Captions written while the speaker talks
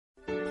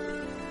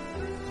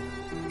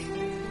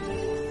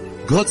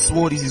God's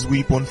word is his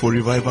weapon for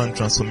revival and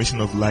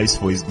transformation of lives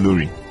for his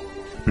glory.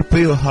 Prepare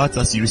your heart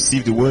as you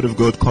receive the word of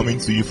God coming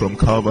to you from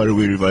Calvary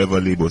Way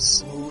Revival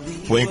Labels.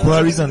 For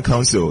inquiries and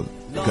counsel,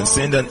 you can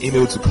send an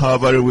email to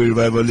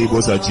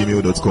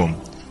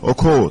calvarywayrevivalabels@gmail.com or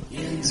call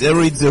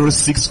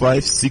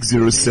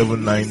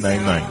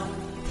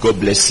 08065607999. God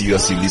bless you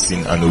as you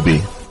listen and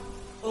obey.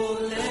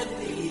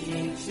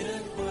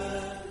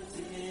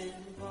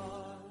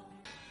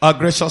 Our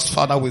gracious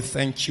Father, we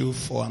thank you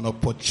for an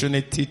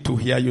opportunity to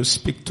hear you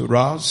speak to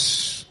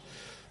us,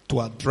 to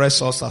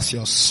address us as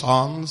your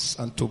sons,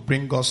 and to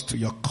bring us to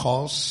your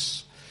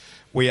cause.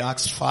 We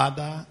ask,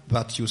 Father,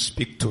 that you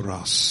speak to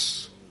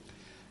us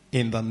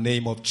in the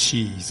name of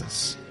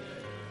Jesus.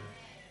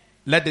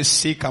 Let the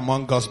sick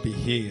among us be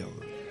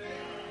healed.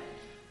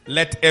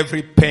 Let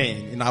every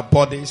pain in our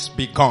bodies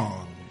be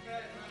gone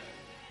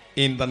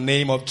in the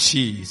name of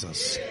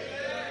Jesus.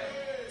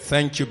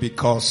 Thank you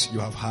because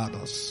you have heard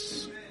us.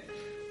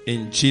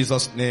 In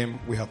Jesus' name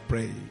we have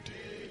prayed.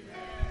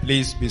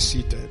 Please be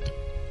seated.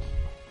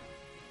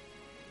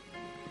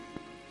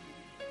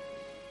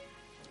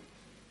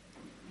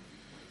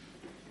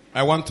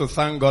 I want to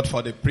thank God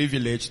for the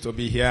privilege to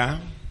be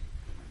here.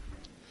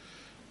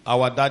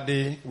 Our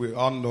daddy, we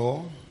all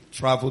know,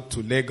 traveled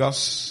to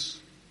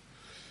Lagos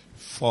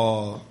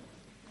for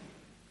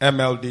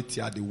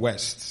MLDT at the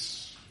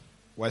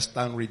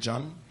Western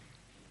region.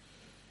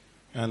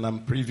 And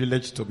I'm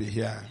privileged to be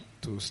here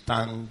to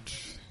stand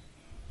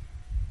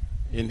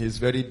in his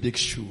very big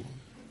shoe.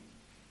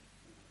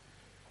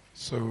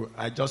 So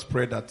I just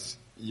pray that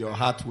your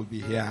heart will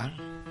be here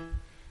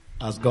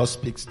as God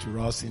speaks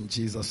to us in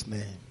Jesus'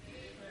 name.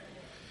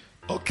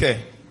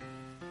 Okay.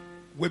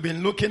 We've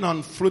been looking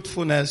on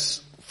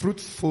fruitfulness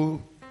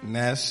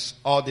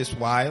all this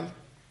while.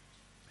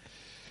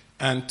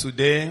 And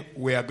today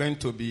we are going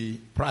to be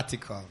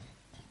practical.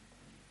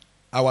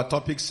 Our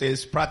topic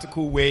says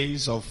practical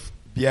ways of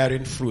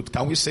bearing fruit.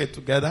 Can we say it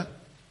together?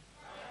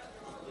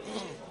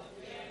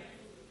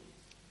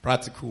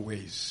 Practical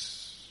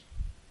ways.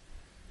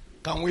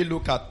 Can we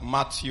look at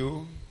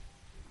Matthew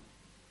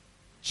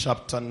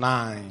chapter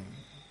 9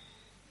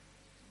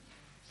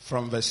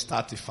 from verse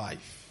 35?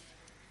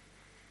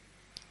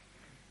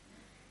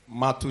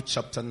 Matthew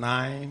chapter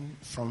 9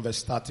 from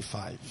verse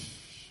 35.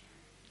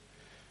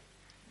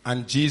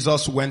 And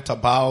Jesus went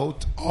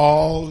about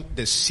all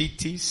the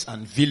cities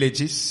and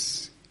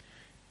villages,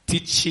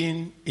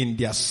 teaching in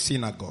their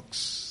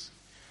synagogues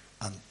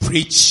and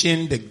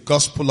preaching the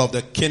gospel of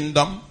the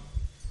kingdom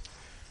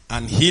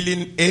and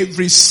healing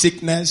every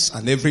sickness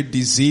and every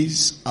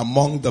disease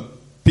among the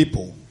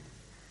people.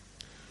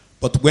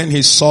 But when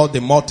he saw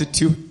the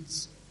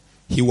multitudes,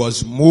 he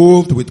was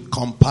moved with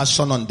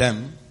compassion on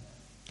them,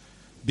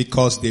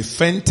 because they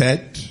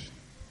fainted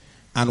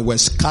and were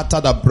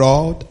scattered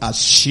abroad as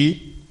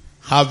sheep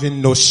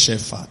having no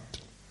shepherd.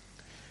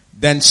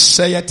 Then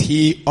saith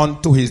he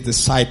unto his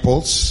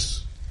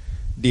disciples,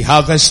 the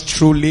harvest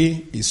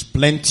truly is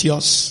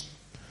plenteous,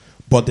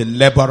 but the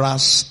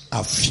laborers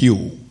are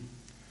few.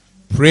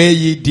 Pray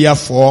ye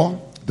therefore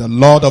the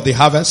Lord of the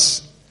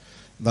harvest,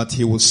 that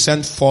he will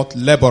send forth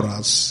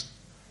laborers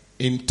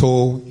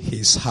into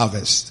his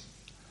harvest.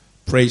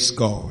 Praise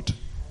God.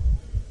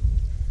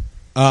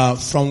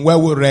 From where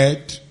we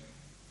read,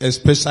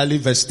 especially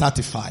verse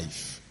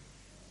 35,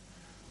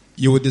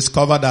 you will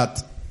discover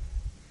that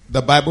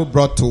the Bible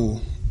brought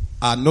to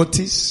our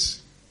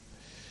notice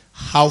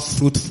how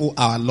fruitful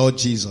our Lord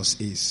Jesus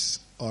is,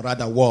 or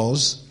rather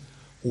was,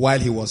 while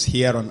he was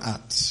here on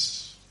earth.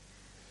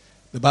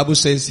 The Bible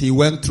says he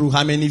went through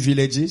how many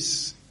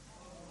villages?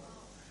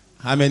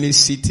 How many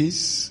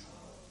cities?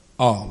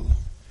 All.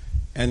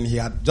 And he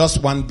had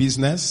just one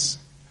business,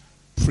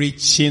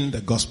 preaching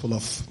the gospel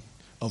of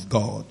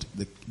God,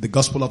 the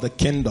gospel of the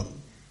kingdom.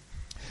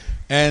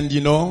 And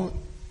you know,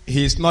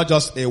 he's not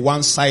just a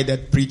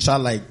one-sided preacher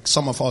like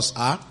some of us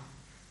are,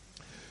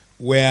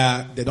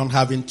 where they don't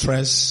have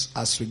interest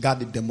as regard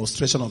the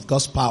demonstration of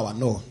God's power.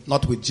 No,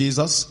 not with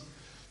Jesus.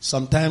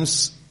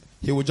 Sometimes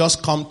he would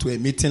just come to a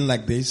meeting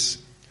like this,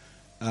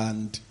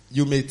 and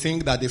you may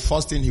think that the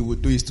first thing he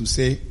would do is to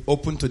say,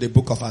 open to the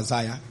book of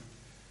Isaiah.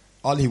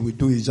 All he would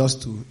do is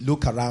just to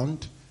look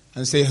around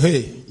and say,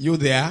 hey, you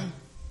there,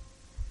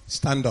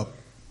 stand up.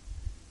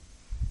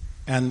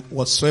 And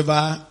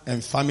whatsoever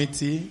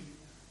infirmity,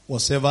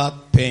 whatsoever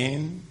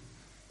pain,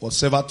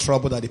 whatsoever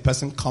trouble that the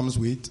person comes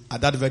with,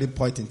 at that very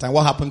point in time,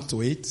 what happened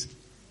to it?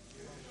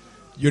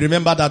 You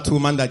remember that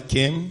woman that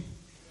came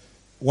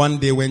one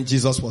day when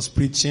Jesus was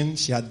preaching?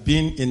 She had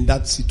been in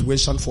that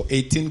situation for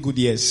 18 good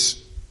years.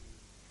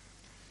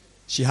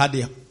 She had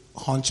a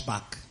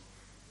hunchback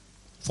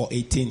for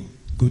 18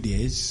 good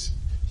years.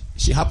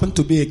 She happened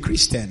to be a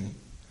Christian,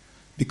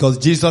 because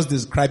Jesus,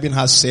 describing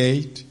her,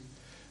 said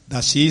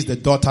that she is the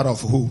daughter of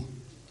who?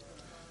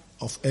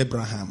 Of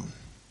Abraham.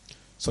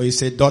 So he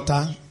said,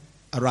 daughter,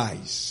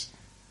 arise.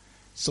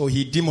 So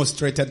he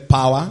demonstrated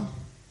power.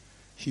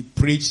 He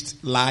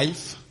preached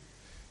life.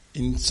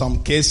 In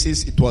some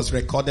cases, it was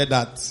recorded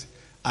that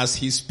as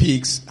he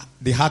speaks,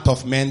 the heart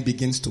of man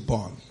begins to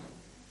burn.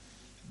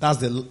 That's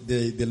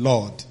the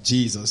Lord,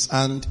 Jesus.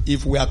 And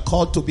if we are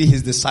called to be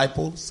his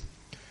disciples,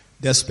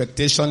 the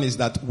expectation is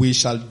that we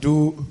shall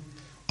do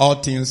all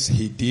things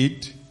he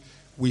did.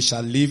 We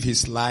shall live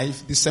his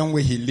life the same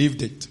way he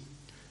lived it.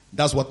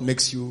 That's what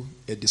makes you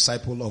a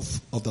disciple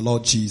of the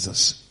Lord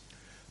Jesus.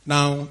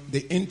 Now,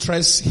 the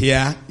interest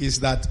here is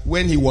that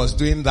when he was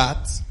doing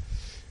that,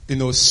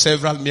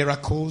 several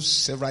miracles,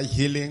 several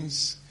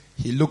healings,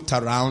 he looked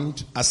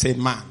around as a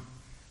man.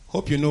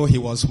 Hope you know he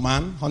was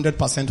man,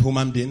 100%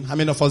 human being. How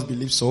many of us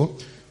believe so?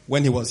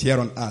 When he was here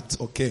on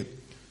earth, okay.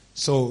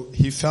 So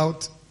he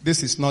felt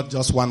this is not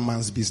just one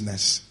man's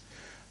business.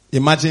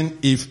 Imagine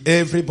if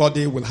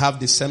everybody will have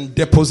the same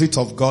deposit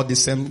of God the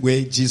same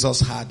way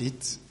Jesus had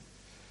it.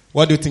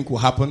 What do you think will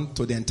happen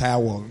to the entire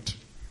world?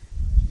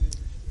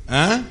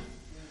 Huh?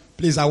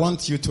 Please, I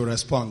want you to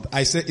respond.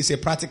 I say it's a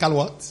practical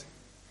what?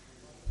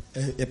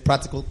 A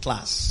practical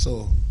class.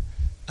 So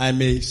I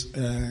may,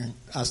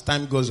 as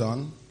time goes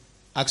on,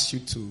 ask you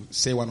to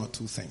say one or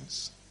two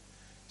things.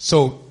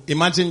 So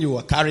imagine you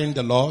are carrying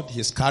the Lord.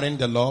 He's carrying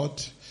the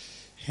Lord.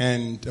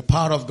 And the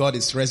power of God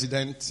is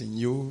resident in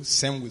you,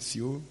 same with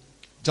you.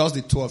 Just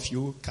the two of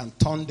you can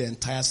turn the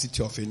entire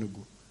city of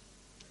Enugu.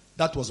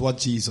 That was what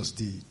Jesus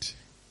did.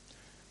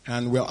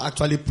 And we're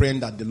actually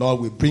praying that the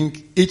Lord will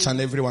bring each and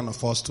every one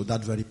of us to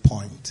that very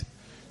point.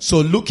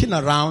 So looking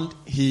around,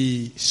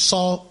 he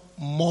saw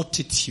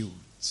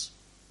multitudes.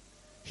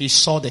 He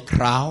saw the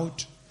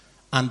crowd.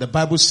 And the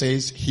Bible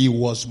says he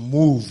was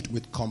moved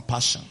with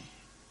compassion.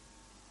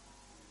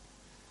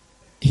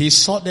 He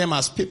saw them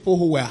as people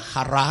who were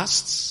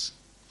harassed,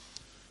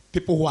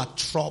 people who were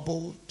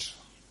troubled,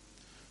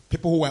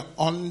 people who were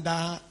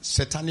under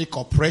satanic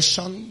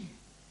oppression.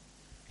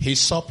 He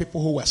saw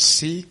people who were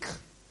sick,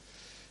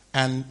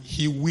 and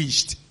he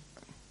wished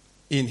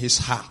in his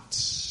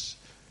heart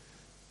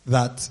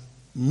that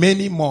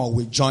many more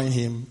will join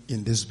him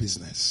in this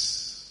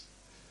business.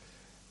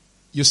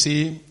 You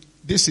see,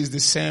 this is the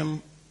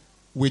same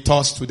with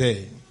us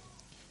today.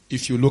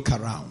 If you look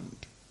around,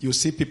 you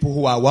see people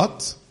who are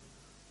what?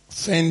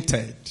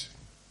 Fainted.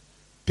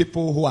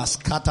 People who are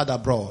scattered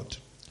abroad.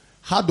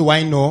 How do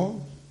I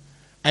know?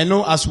 I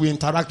know as we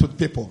interact with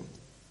people.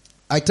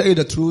 I tell you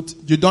the truth,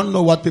 you don't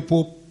know what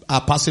people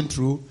are passing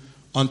through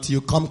until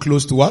you come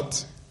close to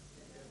what?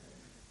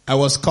 I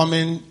was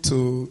coming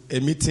to a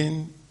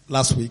meeting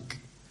last week.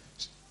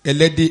 A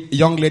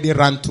young lady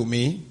ran to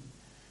me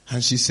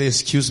and she said,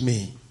 "Excuse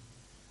me.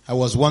 I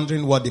was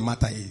wondering what the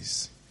matter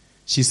is."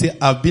 She said,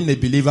 "I've been a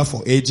believer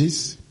for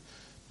ages,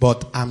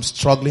 but I'm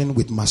struggling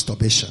with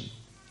masturbation."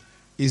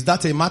 Is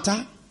that a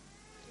matter?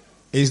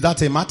 Is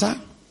that a matter?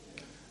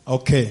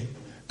 Okay.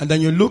 And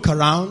then you look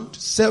around,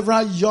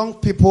 several young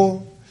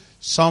people,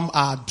 some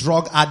are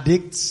drug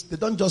addicts. They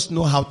don't just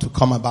know how to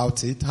come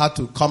about it, how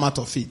to come out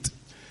of it.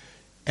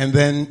 And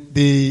then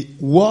the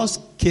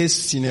worst case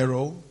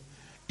scenario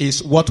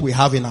is what we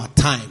have in our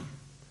time.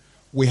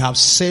 We have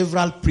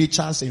several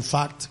preachers. In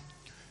fact,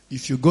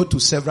 if you go to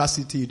several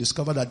cities, you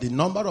discover that the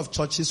number of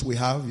churches we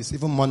have is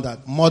even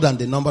more than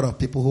the number of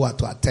people who are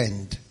to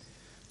attend.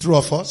 True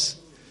of us?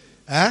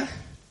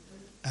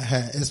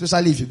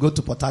 Especially if you go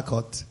to Port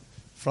Harcourt,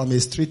 from a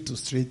street to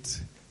street,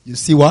 you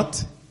see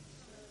what?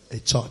 A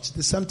church.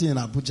 The same thing in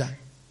Abuja.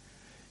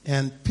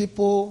 And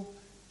people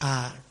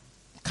are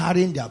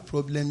carrying their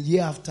problem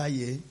year after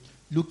year,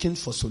 looking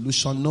for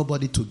solution,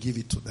 nobody to give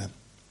it to them.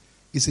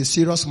 It's a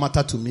serious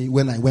matter to me.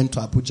 When I went to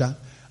Abuja,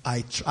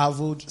 I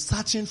traveled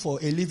searching for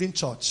a living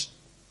church.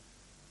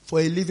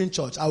 For a living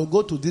church. I will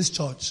go to this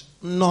church.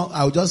 No,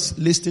 I will just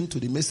listen to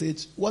the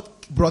message.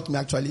 What brought me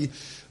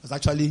was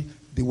actually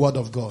the word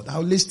of God. I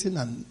will listen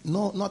and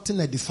nothing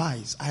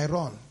edifies. I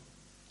run.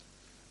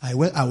 I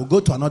will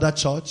go to another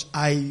church.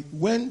 I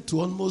went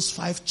to almost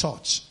 5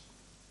 churches.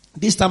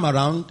 This time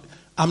around,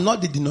 I'm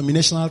not the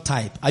denominational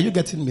type. Are you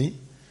getting me?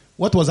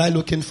 What was I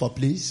looking for,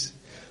 please?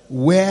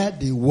 Where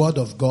the word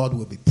of God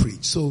will be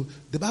preached. So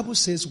the Bible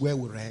says, where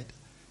we read,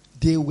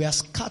 they were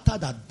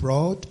scattered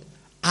abroad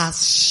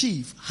as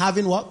sheep,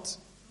 having what?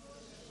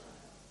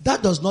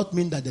 That does not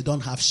mean that they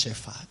don't have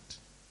shepherd.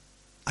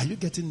 Are you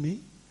getting me?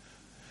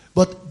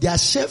 But their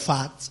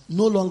shepherds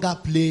no longer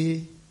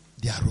play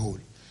their role.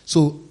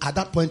 So at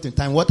that point in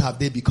time, what have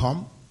they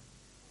become?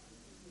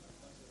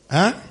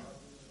 They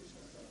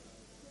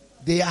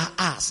are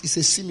us. It's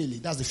a simile.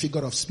 That's the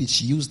figure of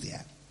speech used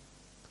there.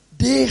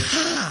 They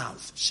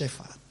have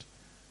shepherd.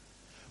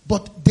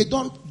 But they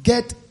don't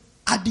get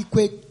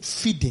adequate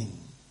feeding.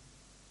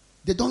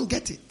 They don't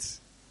get it.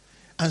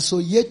 And so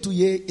year to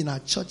year in our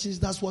churches,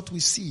 that's what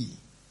we see.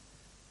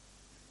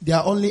 They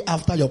are only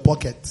after your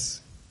pockets.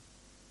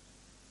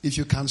 If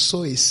you can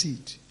sow a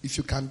seed, if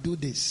you can do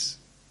this.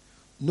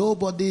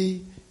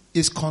 Nobody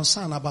is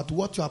concerned about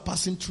what you are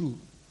passing through.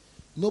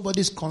 Nobody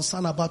is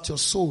concerned about your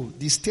soul,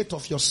 the state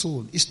of your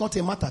soul. It's not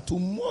a matter to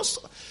most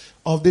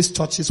of these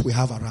churches we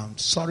have around.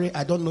 Sorry,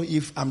 I don't know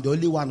if I'm the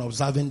only one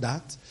observing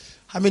that.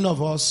 How many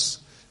of us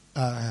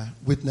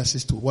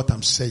witnesses to what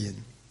I'm saying?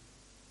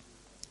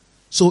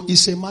 So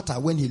it's a matter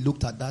when he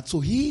looked at that. So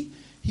he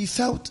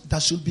felt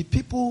there should be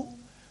people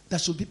There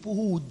should be people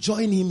who will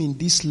join him in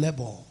this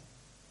labor.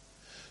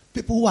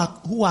 People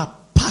who are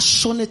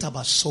passionate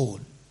about soul.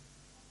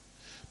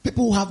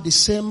 People who have the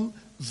same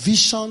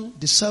vision,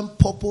 the same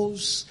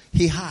purpose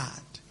he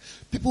had.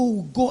 People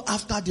who go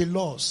after the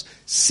lost,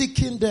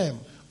 seeking them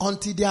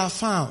until they are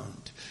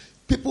found.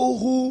 People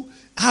who,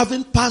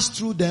 having passed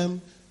through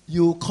them,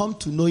 you come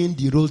to knowing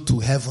the road to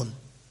heaven.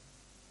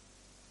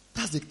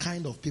 That's the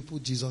kind of people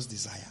Jesus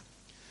desires.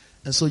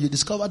 And so you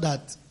discover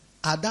that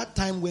at that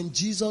time when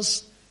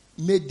Jesus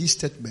made this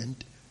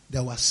statement,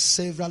 there were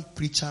several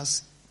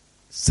preachers,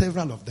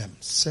 several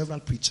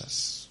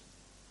preachers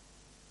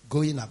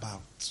going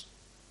about,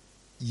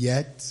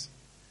 yet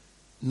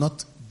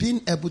not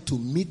being able to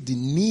meet the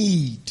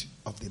need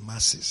of the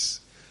masses.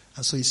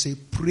 And so he said,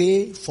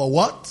 pray for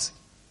what?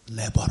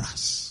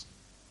 Laborers.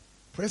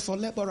 Pray for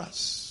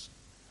laborers.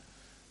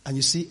 And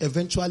you see,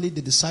 eventually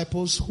the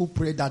disciples who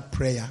prayed that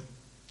prayer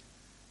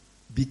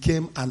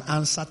became an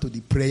answer to the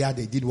prayer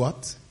they did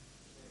what?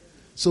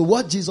 So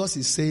what Jesus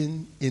is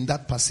saying in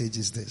that passage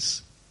is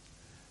this.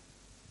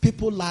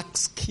 People lack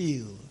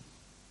skill.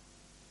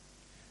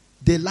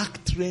 They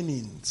lack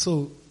training.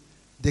 So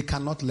they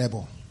cannot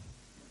labor.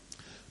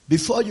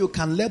 Before you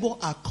can labor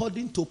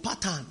according to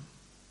pattern,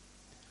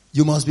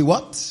 you must be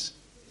what?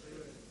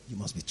 You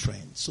must be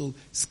trained. So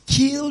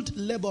skilled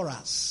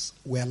laborers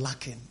were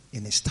lacking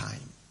in his time.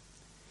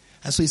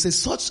 And so he says,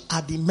 such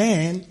are the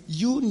men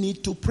you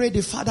need to pray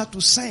the Father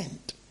to send.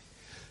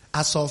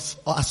 As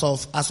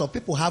of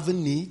people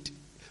having need,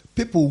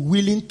 people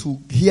willing to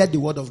hear the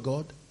word of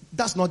God,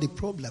 that's not the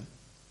problem.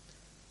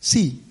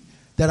 See,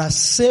 there are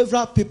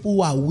several people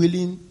who are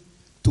willing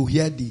to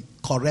hear the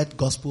correct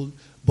gospel,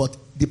 but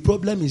the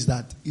problem is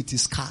that it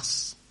is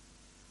scarce.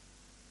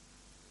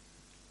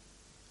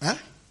 Huh?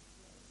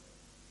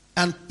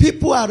 And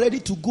people are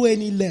ready to go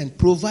any length,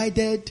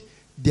 provided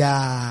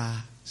their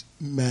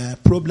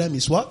problem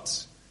is what?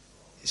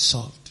 Is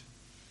solved.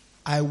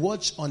 I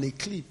watched on a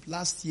clip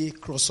last year,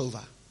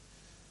 Crossover,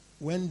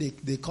 when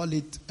they call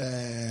it,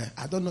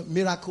 I don't know,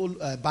 miracle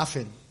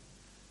bathing.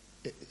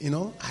 You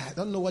know, I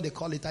don't know what they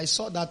call it. I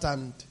saw that,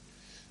 and,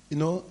 you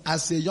know,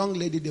 as a young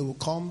lady, they will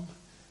come,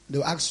 they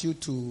will ask you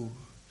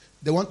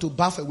they want to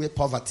bath away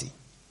poverty.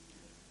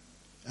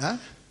 Huh?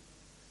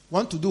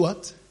 Want to do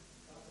what?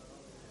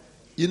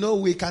 You know,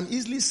 we can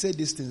easily say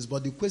these things,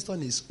 but the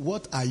question is,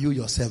 what are you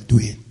yourself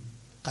doing?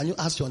 Can you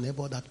ask your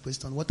neighbor that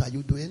question? What are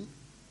you doing?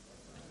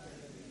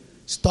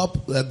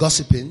 Stop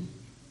gossiping.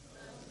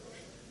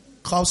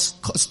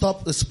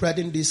 Stop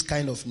spreading this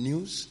kind of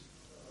news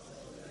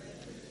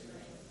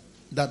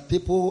that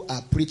people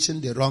are preaching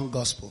the wrong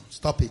gospel.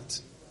 Stop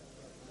it.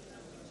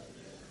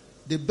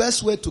 The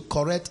best way to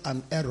correct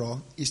an error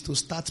is to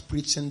start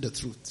preaching the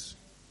truth.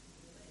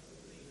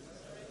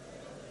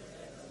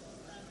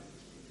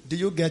 Do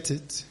you get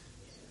it?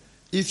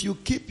 If you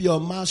keep your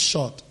mouth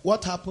shut,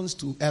 what happens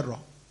to error?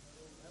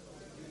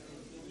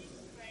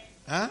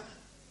 Huh?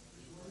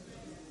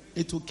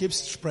 It will keep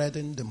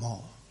spreading the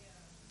more.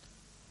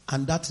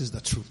 And that is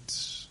the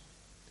truth.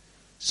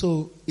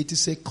 So it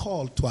is a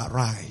call to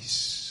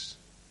arise,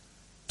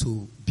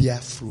 to bear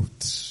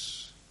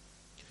fruit.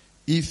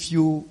 If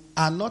you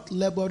are not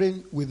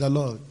laboring with the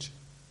Lord,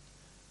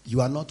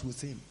 you are not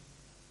with him.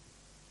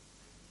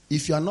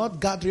 If you are not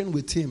gathering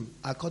with him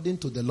according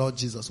to the Lord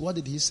Jesus, what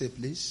did he say,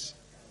 please?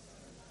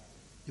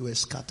 You are a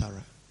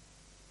scatterer.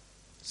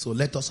 So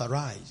let us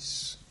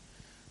arise.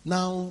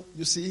 Now,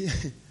 you see,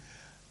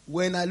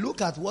 when I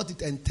look at what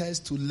it entails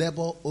to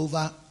labor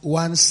over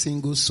one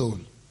single soul,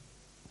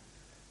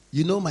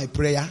 you know my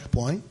prayer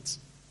point?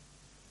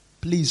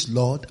 Please,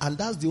 Lord, and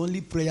that's the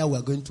only prayer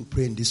we're going to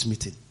pray in this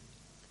meeting.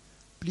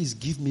 Please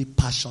give me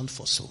passion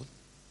for soul.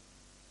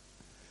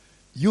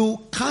 You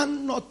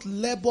cannot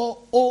labor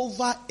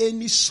over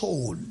any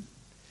soul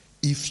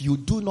if you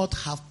do not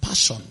have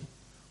passion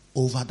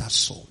over that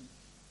soul.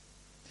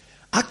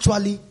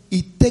 Actually,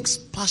 it takes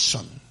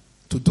passion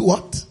to do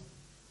what?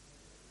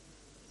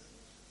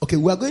 Okay,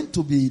 we are going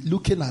to be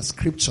looking at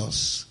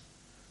scriptures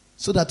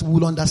so that we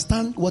will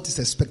understand what is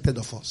expected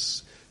of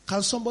us.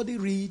 Can somebody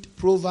read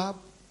Proverbs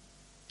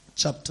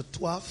chapter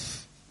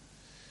 12,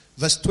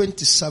 verse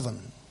 27?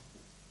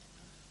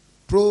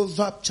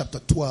 Proverbs chapter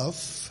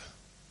 12,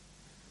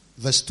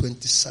 verse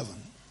 27.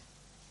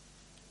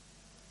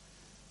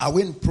 Are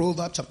we in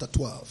Proverbs chapter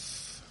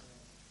 12?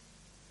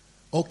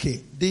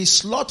 Okay. The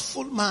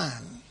slothful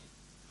man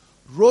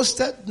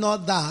roasted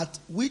not that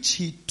which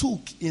he took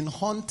in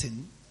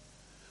hunting,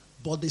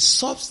 but the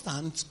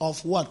substance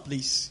of what,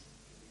 please?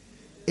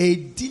 A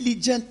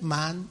diligent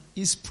man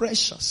is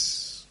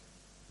precious.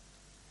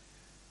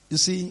 You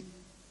see,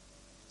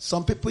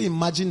 some people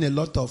imagine a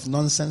lot of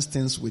nonsense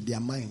things with their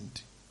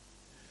mind.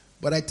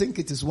 But I think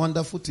it is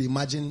wonderful to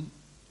imagine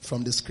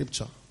from the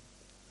scripture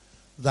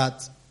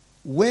that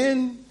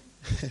when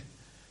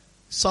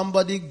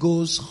somebody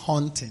goes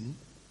hunting,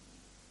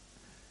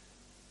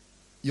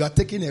 you are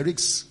taking a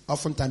risk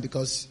oftentimes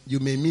because you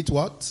may meet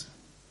what?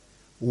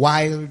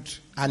 Wild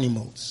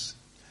animals.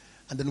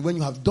 And then when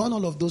you have done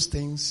all of those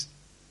things,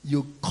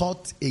 you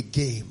caught a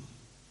game.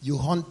 You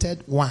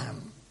hunted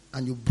one.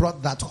 and you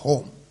brought that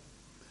home,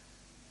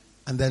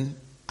 and then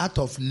out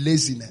of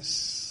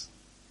laziness,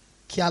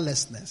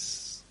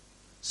 carelessness,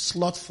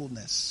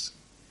 slothfulness,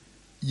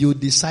 you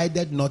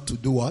decided not to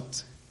do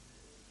what?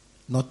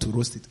 Not to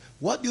roast it.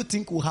 What do you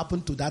think will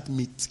happen to that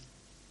meat?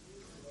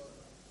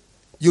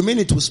 You mean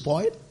it will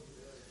spoil?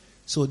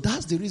 So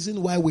that's the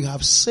reason why we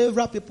have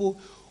several people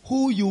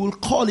who you will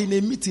call in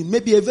a meeting,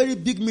 maybe a very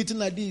big meeting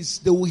like this.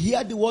 They will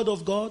hear the word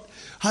of God,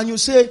 and you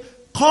say,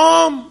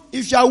 come,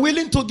 if you are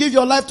willing to give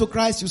your life to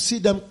Christ. You see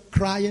them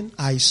crying,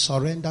 I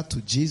surrender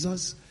to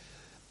Jesus.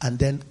 And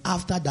then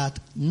after that,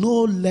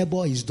 no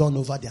labor is done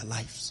over their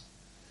lives.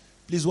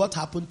 Please, what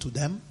happened to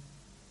them?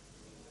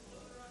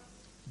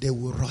 They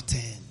will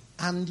rotten.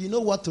 And you know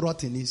what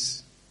rotten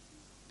is?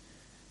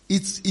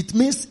 It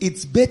means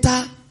it's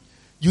better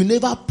you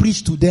never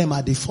preach to them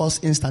at the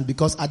first instant,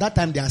 because at that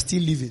time they are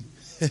still living.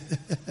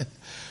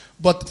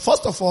 But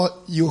first of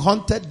all, you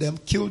hunted them,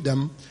 killed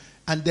them,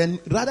 and then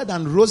rather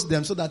than roast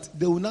them so that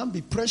they will now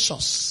be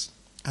precious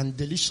and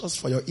delicious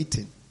for your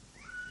eating,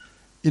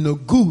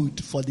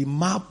 good for the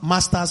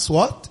master's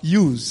what?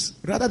 Use.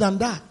 Rather than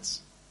that,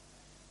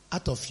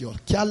 out of your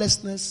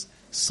carelessness,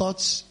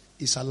 such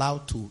is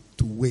allowed to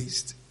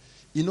waste.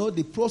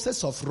 The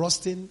process of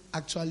roasting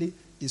actually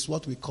is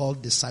what we call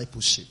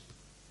discipleship.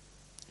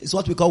 It's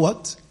what we call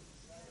what?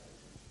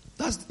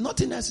 That's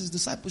nothing else is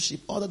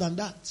discipleship other than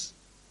that.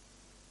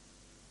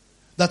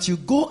 That you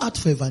go out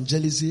for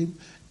evangelism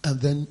and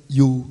then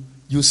you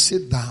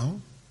sit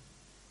down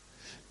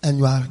and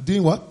you are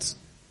doing what?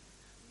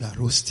 You are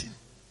roasting.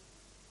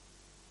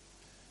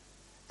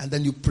 And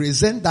then you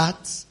present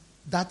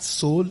that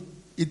soul.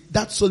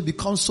 That soul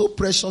becomes so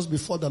precious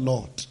before the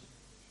Lord.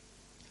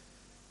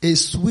 A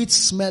sweet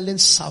smelling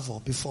savor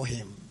before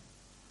Him.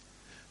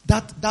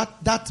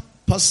 That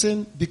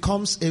person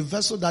becomes a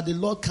vessel that the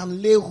Lord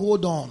can lay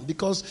hold on,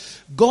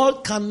 because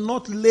God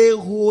cannot lay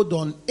hold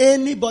on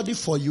anybody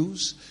for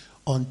use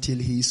until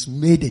He is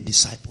made a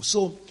disciple.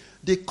 So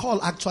the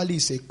call actually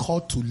is a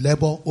call to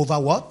labor over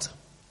what?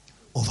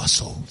 Over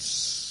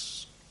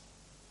souls.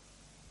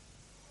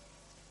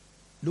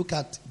 Look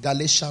at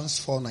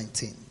Galatians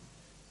 4:19.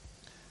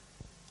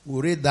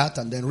 We'll read that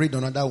and then read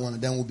another one,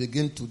 and then we'll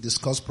begin to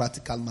discuss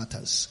practical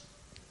matters.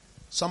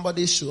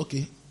 Somebody should,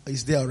 okay,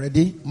 is there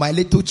already? My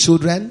little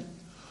children,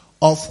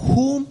 of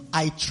whom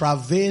I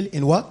travail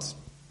in what?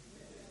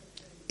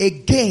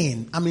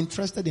 Again. I'm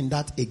interested in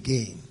that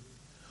again.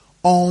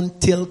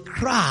 Until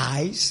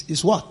Christ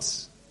is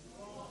what?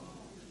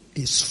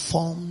 Is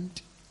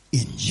formed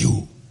in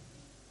you.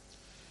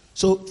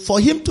 So for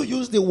him to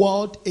use the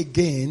word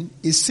again,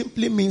 it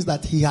simply means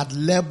that he had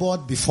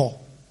labored before.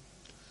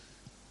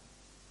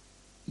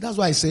 That's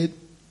why I said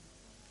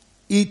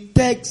it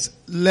takes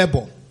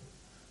labor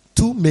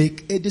to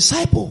make a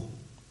disciple.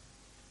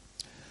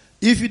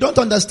 If you don't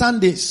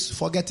understand this,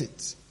 forget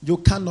it. You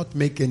cannot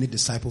make any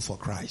disciple for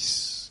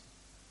Christ.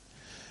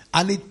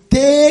 And it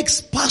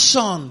takes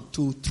passion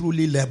to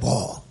truly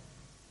labor.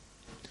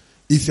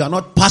 If you are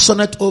not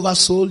passionate over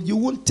soul, you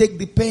won't take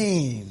the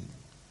pain.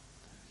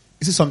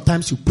 You see,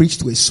 sometimes you preach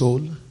to a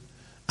soul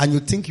and you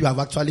think you have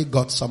actually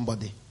got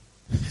somebody.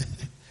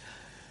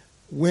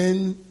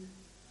 When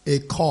a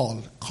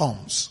call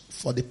comes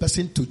for the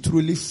person to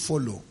truly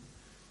follow,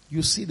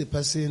 you see the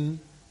person,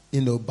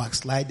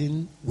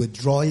 backsliding,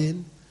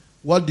 withdrawing.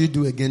 What do you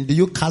do again? Do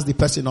you cast the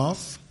person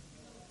off?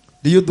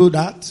 Do you do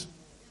that?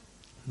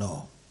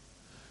 No.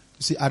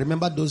 You see, I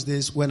remember those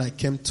days when I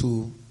came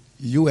to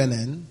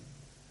UNN,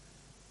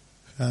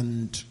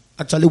 and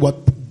actually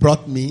what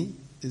brought me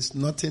is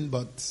nothing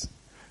but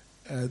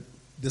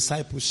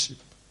discipleship.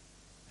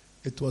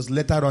 It was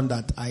later on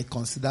that I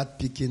considered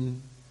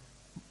picking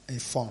a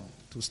form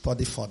to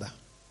study further.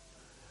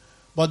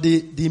 But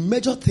the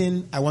major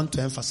thing I want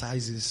to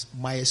emphasize is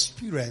my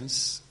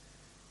experience,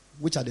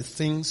 which are the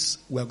things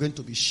we're going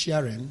to be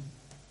sharing.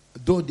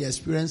 Though the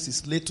experience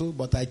is little,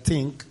 but I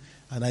think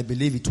and I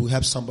believe it will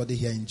help somebody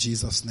here in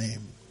Jesus'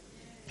 name.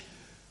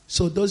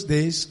 So those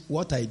days,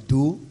 what I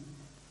do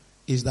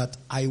is that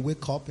I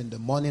wake up in the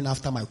morning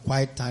after my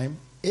quiet time,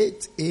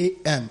 8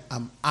 a.m.,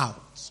 I'm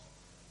out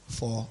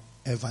for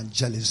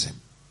evangelism.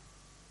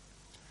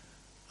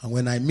 And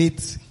when I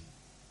meet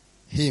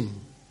him,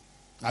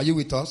 are you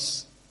with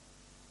us?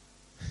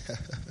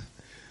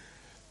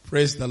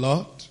 Praise the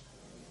Lord.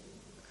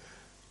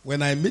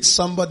 When I meet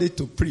somebody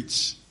to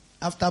preach,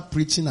 after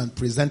preaching and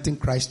presenting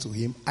Christ to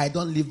him, I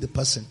don't leave the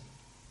person.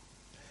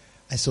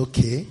 I say,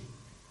 okay,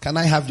 can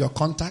I have your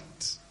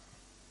contact?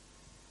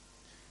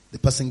 The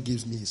person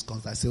gives me his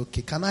contact. I say,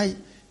 okay, can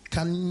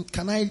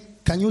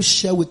you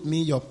share with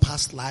me your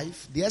past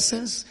life? The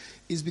essence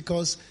is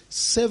because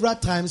several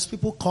times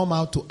people come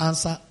out to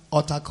answer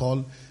altar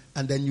call,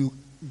 and then you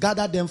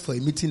gather them for a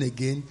meeting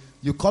again.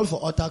 You call for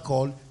altar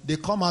call, they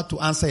come out to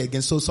answer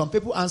again. So some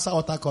people answer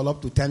altar call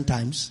up to 10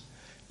 times.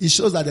 It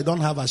shows that they don't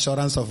have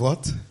assurance of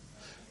what?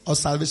 Or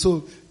salvation.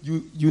 So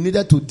you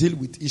needed to deal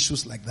with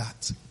issues like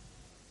that.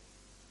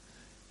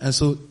 And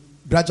so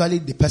gradually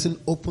the person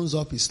opens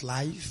up his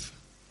life.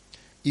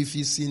 If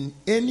he's in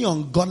any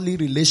ungodly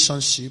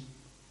relationship,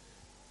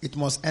 it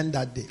must end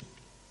that day.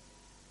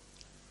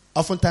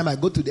 Oftentimes I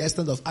go to the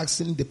extent of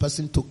asking the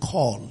person to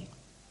call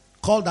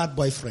that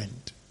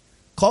boyfriend,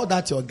 call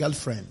that your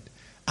girlfriend,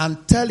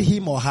 and tell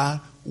him or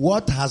her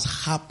what has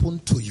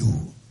happened to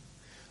you.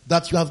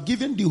 That you have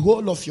given the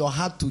whole of your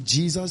heart to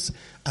Jesus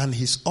and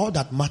He's all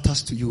that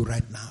matters to you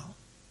right now.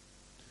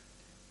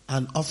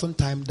 And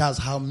oftentimes that's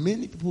how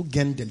many people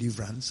gain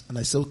deliverance. And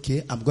I say,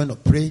 okay, I'm going to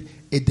pray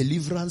a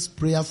deliverance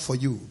prayer for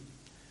you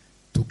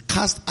to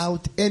cast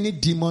out any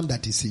demon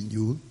that is in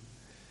you.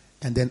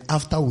 And then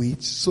after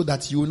which, so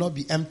that you will not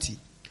be empty,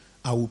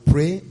 I will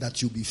pray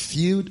that you be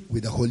filled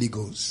with the Holy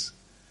Ghost.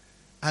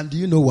 And do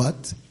you know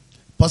what?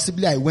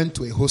 Possibly I went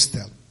to a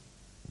hostel.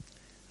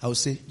 I will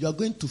say, you are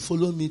going to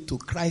follow me to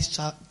Christ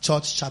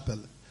Church Chapel.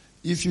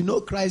 If you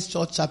know Christ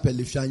Church Chapel,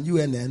 if you are in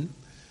UNN,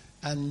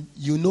 and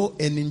you know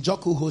an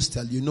Njoku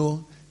hostel, you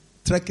know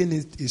trekking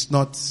is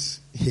not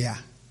here.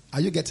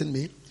 Are you getting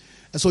me?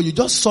 And so you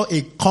just saw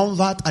a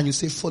convert and you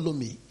say, follow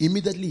me.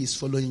 Immediately he's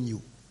following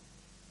you.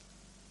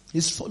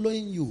 He's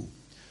following you.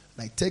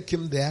 And I take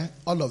him there.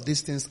 All of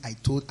these things I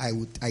tell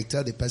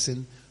the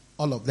person,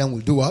 all of them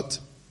will do what?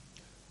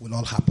 Will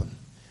all happen.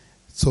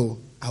 So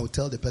I will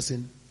tell the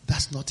person,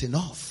 that's not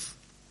enough.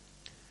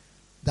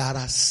 There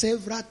are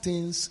several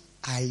things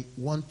I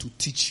want to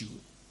teach you.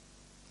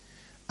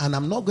 And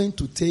I'm not going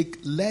to take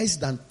less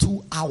than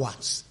 2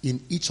 hours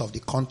in each of the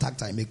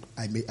contacts I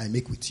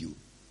make with you.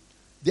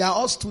 They are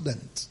all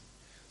students.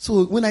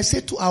 So when I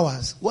say 2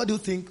 hours, what do you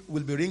think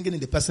will be ringing in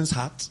the person's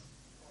heart?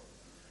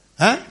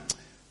 Huh?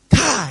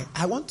 Kai,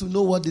 I want to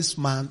know what this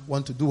man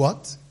want to do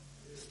what?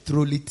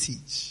 Thoroughly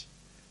teach.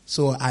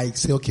 So I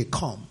say, okay,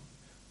 come.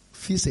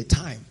 Fix a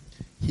time.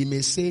 He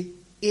may say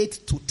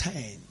 8 to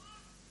 10.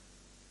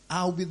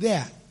 I'll be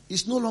there.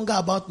 It's no longer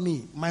about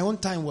me. My own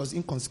time was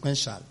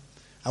inconsequential.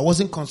 I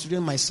wasn't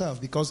considering myself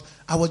because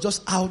I was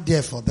just out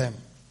there for them.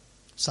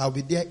 So I'll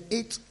be there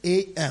 8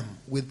 a.m.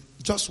 with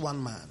just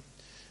one man.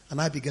 And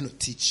I began to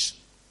teach.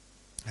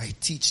 I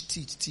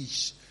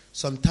teach.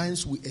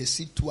 Sometimes we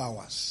exceed 2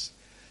 hours.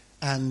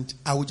 And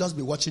I will just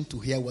be watching to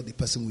hear what the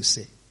person will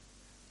say.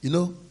 You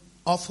know,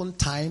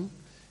 oftentimes,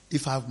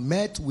 if I've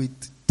met with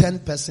 10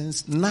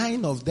 persons,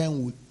 9 of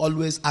them would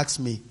always ask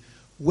me,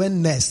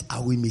 when next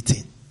are we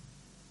meeting?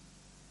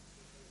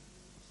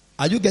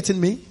 Are you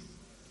getting me?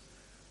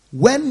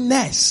 When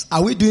next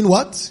are we doing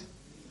what?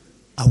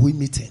 Are we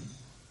meeting?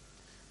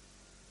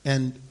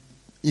 And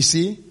you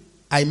see,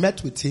 I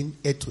met with him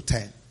 8 to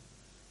 10.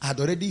 I had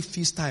already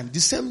fixed time. The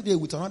same day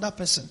with another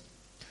person.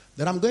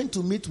 Then I'm going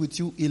to meet with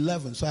you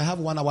 11. So I have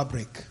 1 hour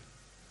break.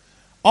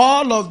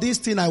 All of these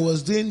things I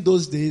was doing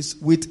those days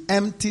with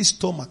empty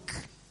stomach.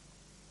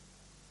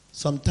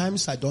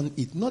 Sometimes I don't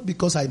eat. Not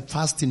because I'm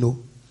fasting, no.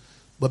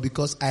 But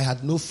because I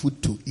had no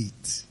food to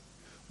eat.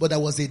 But there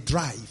was a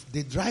drive.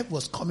 The drive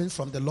was coming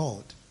from the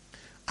Lord.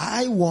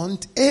 I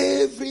want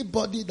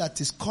everybody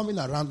that is coming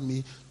around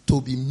me to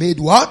be made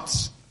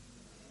what?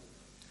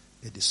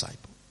 A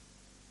disciple.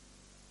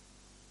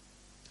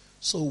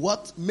 So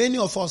what many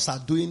of us are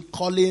doing,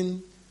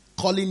 calling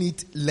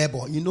it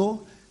labor, you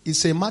know,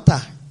 it's a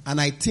matter.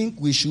 And I think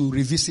we should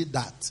revisit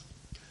that.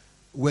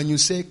 When you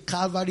say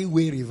Calvary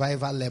Way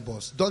Revival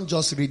Labors, don't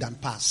just read and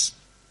pass.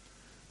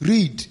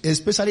 Read,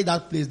 especially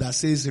that place that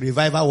says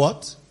revival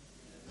what?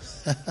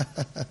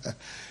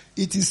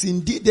 It is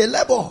indeed a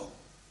labor.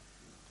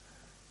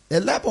 A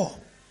labor.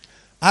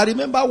 I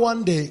remember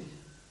one day,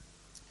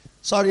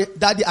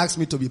 Daddy asked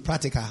me to be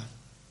practical.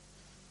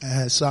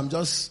 So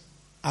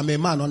I'm a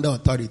man under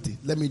authority.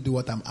 Let me do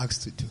what I'm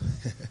asked to do.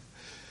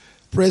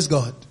 Praise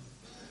God.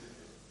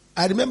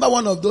 I remember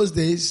one of those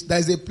days,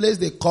 there's a place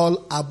they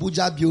call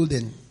Abuja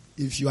Building,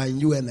 if you are in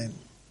UNN.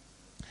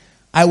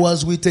 I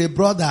was with a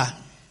brother,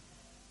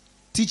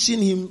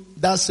 teaching him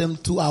that same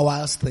 2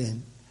 hours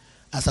thing.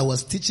 As I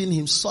was teaching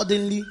him,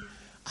 suddenly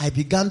I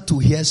began to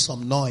hear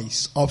some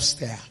noise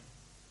upstairs.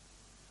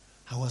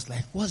 I was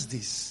like, what's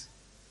this?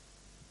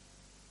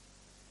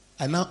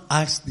 I now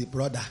asked the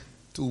brother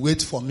to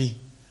wait for me.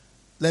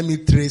 Let me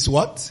trace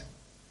what?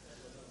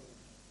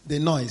 The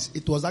noise.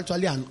 It was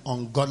actually an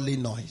ungodly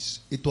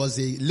noise. It was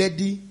a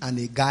lady and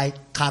a guy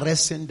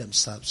caressing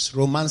themselves,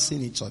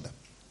 romancing each other.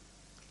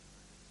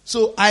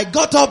 So I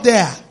got up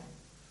there.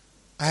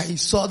 I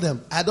saw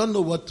them. I don't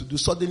know what to do.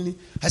 Suddenly,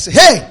 I said,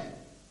 hey!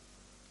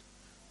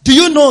 Do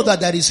you know that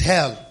there is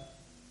hell?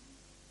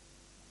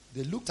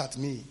 They looked at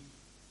me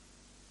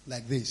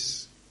like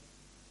this.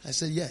 I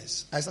said,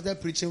 yes. I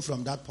started preaching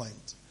from that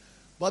point.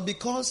 But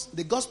because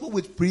the gospel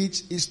we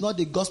preach is not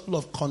the gospel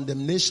of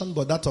condemnation,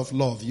 but that of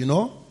love, you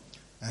know?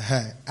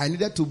 I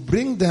needed to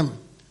bring them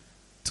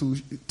to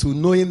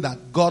knowing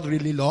that God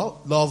really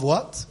love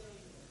what?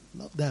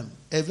 Love them.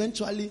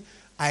 Eventually,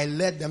 I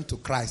led them to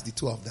Christ, the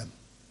two of them.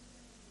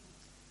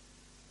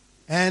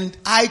 And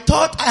I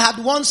thought I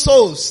had won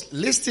souls.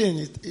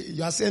 Listen,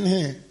 you are saying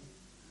here.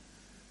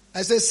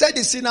 I said, say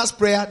the sinner's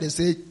prayer. They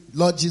say,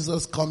 Lord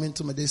Jesus, come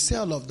into me. They say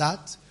all of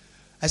that.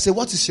 I said,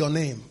 what is your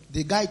name?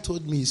 The guy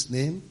told me his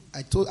name.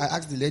 I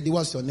asked the lady,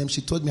 what's your name?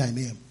 She told me her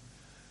name.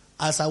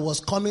 As I was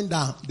coming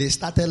down, they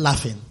started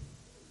laughing.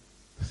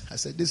 I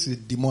said, this is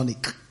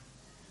demonic.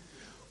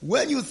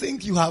 When you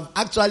think you have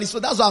actually, so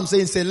that's what I'm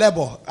saying, it's a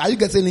labor. Are you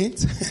getting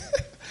it?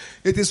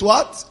 It is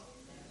what?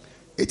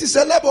 It is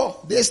a labor.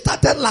 They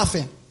started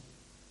laughing.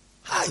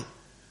 Hi.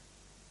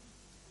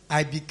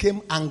 I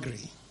became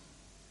angry.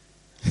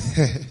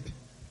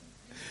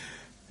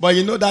 But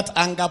you know that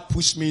anger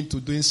pushed me into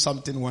doing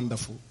something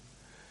wonderful.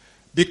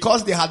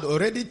 Because they had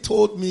already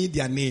told me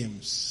their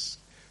names.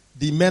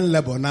 The men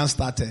labor now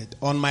started.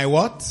 On my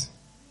what?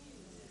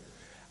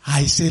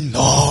 I say,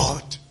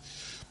 Lord,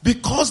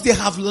 because they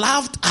have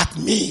laughed at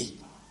me,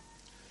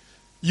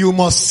 you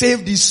must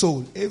save this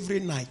soul. Every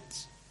night,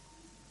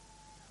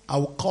 I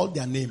will call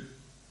their name.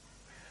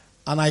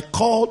 And I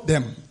called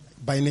them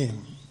by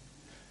name.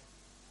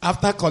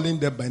 After calling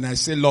them by name, I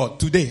say, Lord,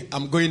 today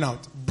I'm going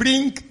out.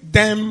 Bring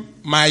them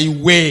my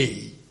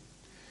way.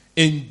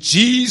 In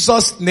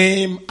Jesus'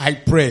 name I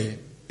pray.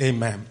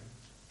 Amen.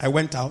 I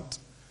went out.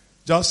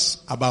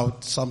 Just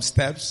about some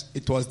steps,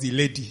 it was the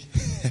lady.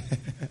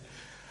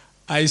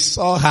 I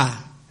saw her.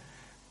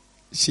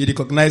 She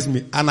recognized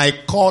me. And I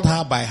called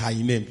her by her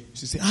name.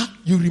 She said,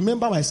 you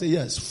remember me? I said,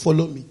 yes,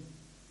 follow me.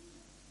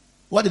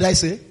 What did I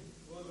say?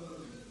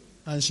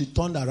 And she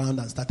turned around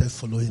and started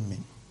following me.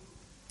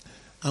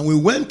 And we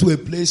went to a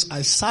place.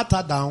 I sat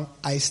her down.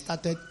 I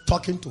started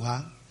talking to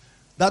her.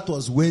 That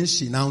was when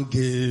she now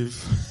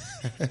gave.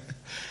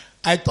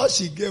 I thought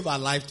she gave her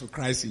life to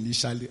Christ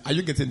initially. Are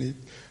you getting it?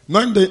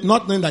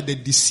 Not knowing that they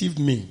deceived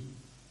me.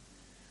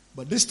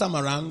 But this time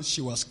around, she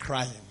was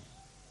crying.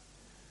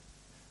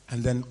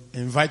 And then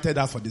invited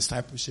her for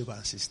discipleship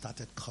and she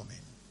started coming.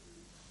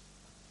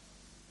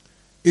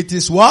 It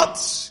is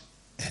what?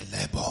 A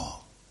labor.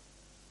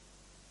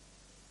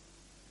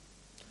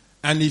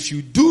 And if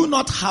you do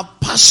not have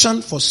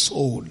passion for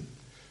soul,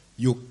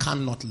 you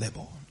cannot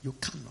labor. You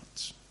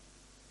cannot.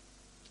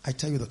 I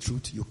tell you the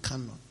truth, you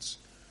cannot.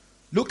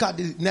 Look at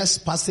the next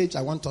passage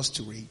I want us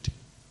to read.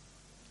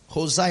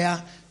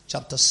 Hosea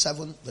chapter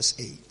 7 verse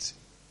 8.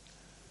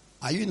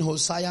 Are you in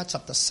Hosea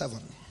chapter 7?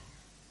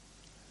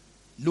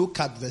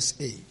 Look at verse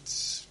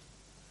 8.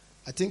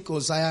 I think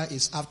Hosea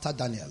is after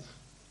Daniel.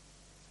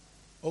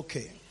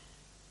 Okay.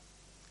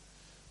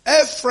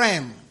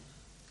 Ephraim,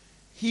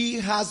 he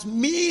has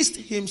missed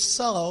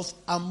himself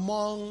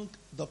among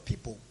the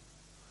people.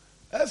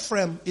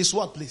 Ephraim is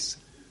what, please?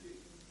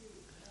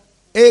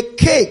 A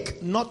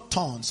cake not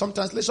turned. Some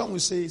translation will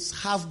say it's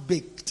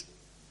half-baked.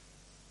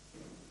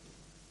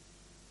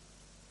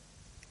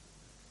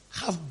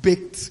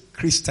 Half-baked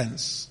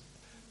Christians.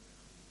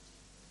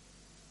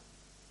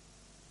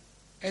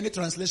 Any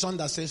translation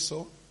that says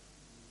so?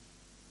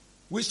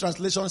 Which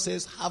translation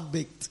says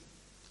half-baked?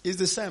 It's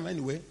the same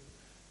anyway.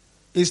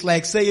 It's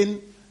like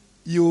saying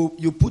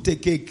you put a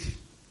cake.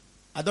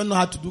 I don't know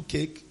how to do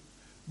cake.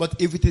 But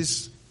if it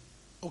is,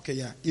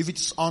 if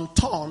it's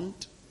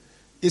unturned,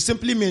 it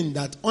simply means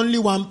that only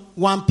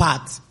one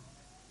part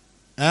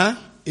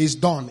is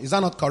done. Is that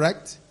not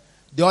correct?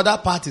 The other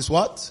part is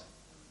what?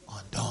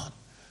 Undone.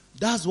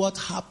 That's what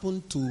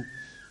happened to,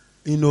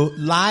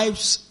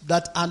 lives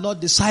that are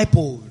not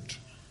discipled.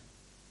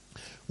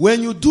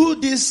 When you do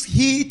this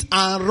hit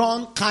and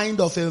run kind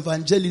of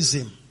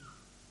evangelism,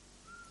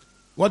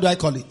 what do I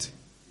call it?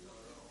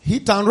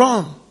 Hit and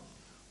run.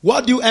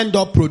 What do you end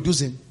up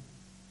producing?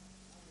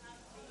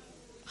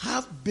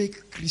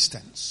 Half-baked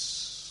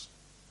Christians.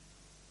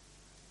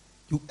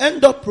 You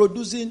end up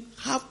producing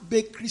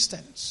half-baked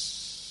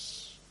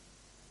Christians.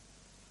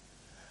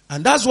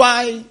 And that's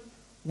why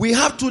we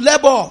have to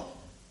labor.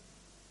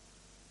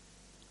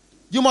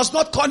 You must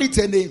not call it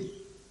a name.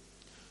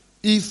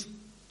 If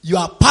you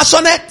are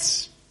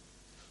passionate,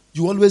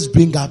 you always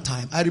bring out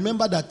time. I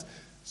remember that,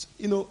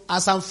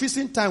 as I'm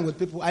feasting time with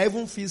people, I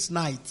even feast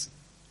night.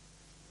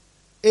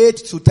 8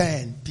 to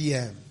 10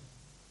 p.m.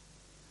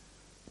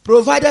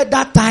 Provided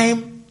that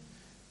time,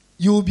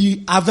 you will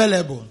be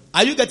available.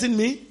 Are you getting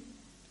me?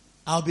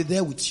 I'll be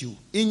there with you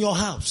in your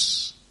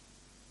house,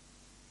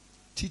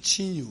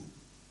 teaching you.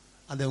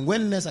 And then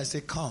when next I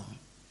say come,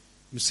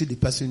 you see the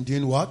person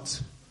doing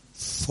what?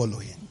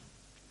 Following.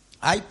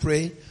 I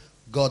pray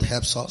God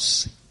helps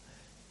us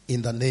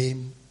in the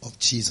name of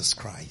Jesus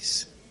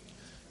Christ.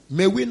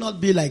 May we not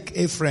be like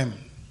Ephraim,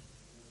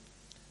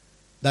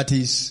 that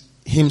is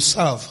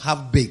himself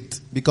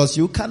half-baked, because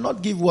you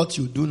cannot give what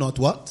you do not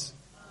what?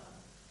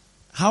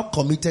 How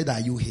committed are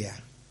you here?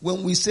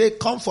 When we say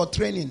come for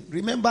training,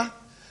 remember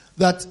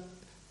that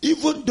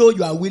even though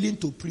you are willing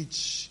to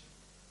preach,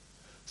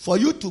 for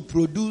you to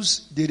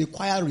produce the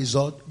required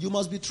result, you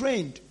must be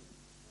trained.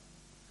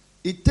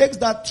 It takes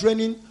that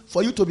training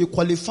for you to be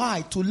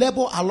qualified to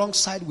labor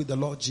alongside with the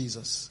Lord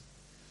Jesus.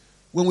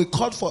 When we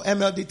called for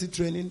MLDT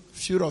training,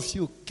 few of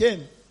you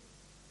came.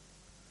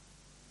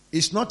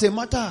 It's not a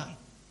matter.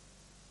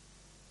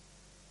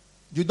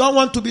 You don't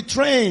want to be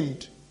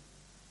trained.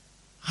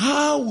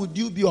 How would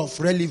you be of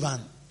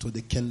relevance to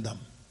the kingdom?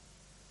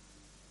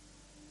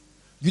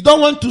 You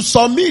don't want to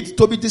submit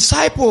to be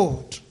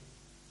discipled.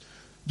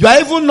 You are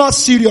even not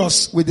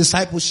serious with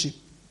discipleship.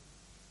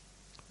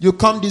 You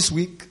come this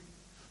week,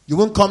 you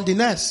won't come the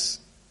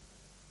next.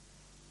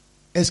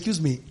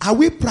 Excuse me, are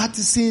we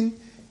practicing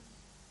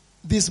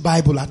this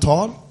Bible at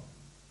all?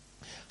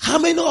 How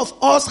many of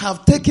us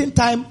have taken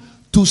time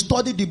to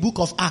study the book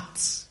of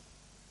Acts?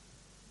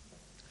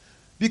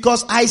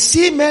 Because I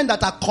see men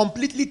that are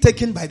completely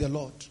taken by the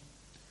Lord.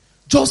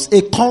 Just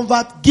a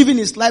convert giving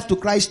his life to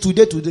Christ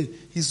today.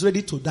 He's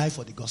ready to die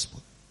for the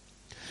gospel.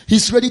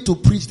 He's ready to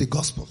preach the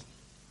gospel.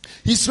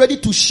 He's ready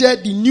to share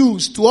the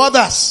news to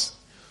others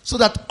so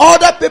that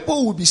other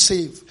people will be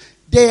saved.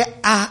 They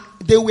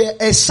were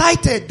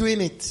excited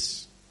doing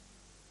it.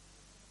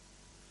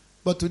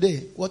 But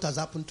today, what has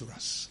happened to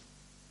us?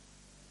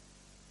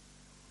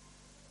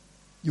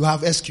 You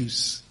have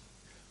excuse.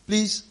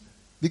 Please,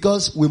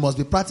 because we must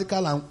be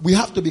practical and we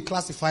have to be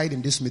classified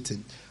in this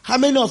meeting. How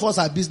many of us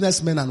are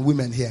businessmen and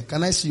women here?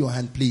 Can I see your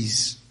hand,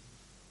 please?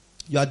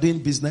 You are doing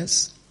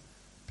business?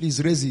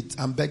 Please raise it.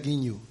 I'm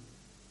begging you.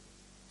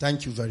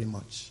 Thank you very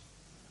much.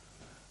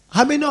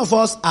 How many of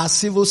us are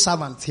civil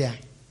servants here?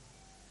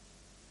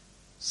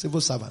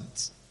 Civil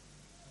servants.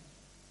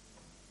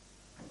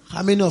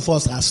 How many of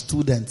us are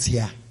students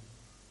here?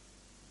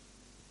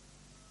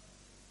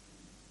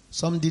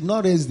 Some did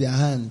not raise their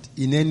hand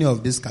in any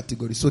of these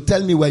categories. So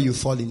tell me where you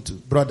fall into,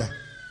 brother.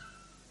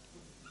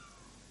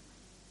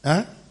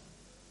 Huh?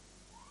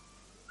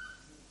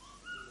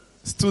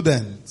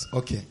 Student.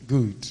 Okay,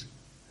 good.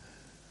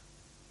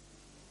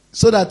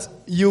 So that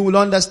you will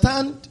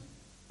understand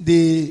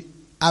the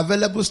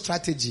available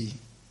strategy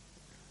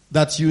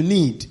that you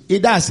need,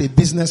 either as a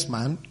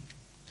businessman,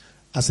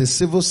 as a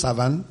civil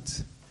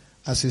servant,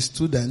 as a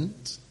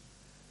student.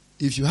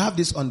 If you have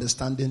this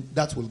understanding,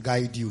 that will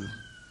guide you.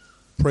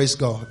 Praise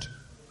God.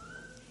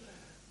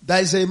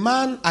 There is a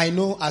man I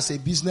know as a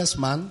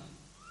businessman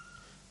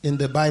in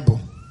the Bible.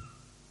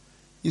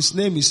 His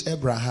name is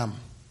Abraham.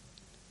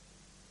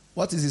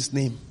 What is his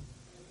name?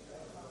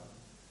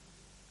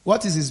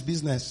 What is his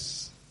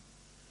business?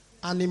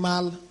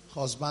 Animal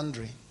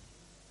husbandry.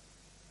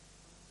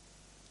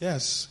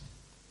 Yes.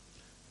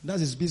 That's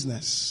his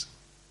business.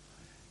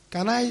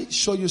 Can I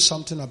show you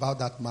something about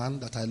that man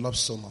that I love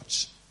so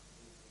much?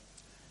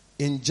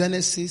 In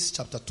Genesis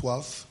chapter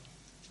 12,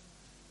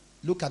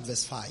 look at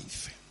verse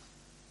 5.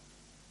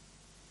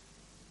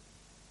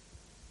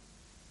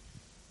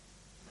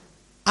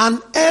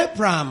 And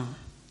Abraham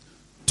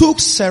took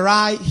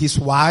Sarai his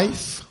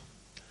wife,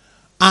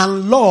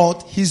 and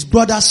Lot his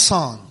brother's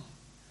son,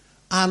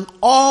 and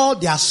all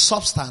their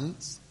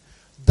substance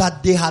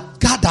that they had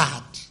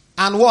gathered.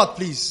 And what,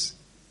 please?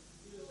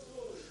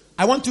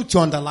 I want you to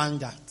underline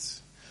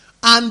that.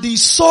 And the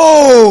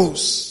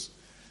souls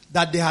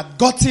that they had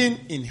gotten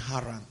in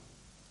Haran.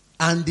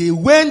 And they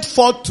went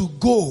forth to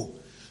go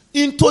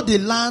into the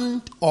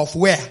land of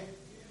where?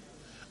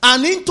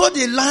 And into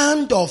the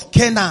land of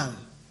Canaan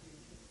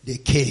they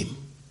came.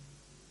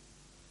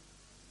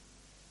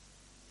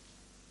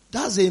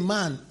 That's a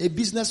man, a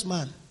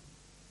businessman.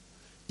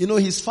 You know,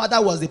 his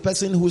father was the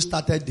person who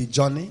started the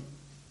journey.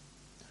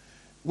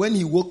 When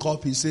he woke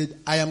up, he said,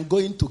 I am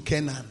going to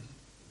Canaan.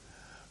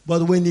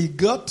 But when he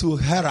got to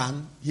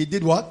Haran, he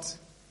did what?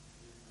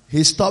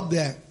 He stopped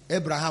there.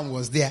 Abraham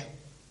was there.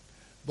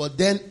 But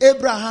then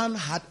Abraham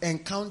had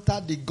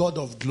encountered the God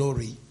of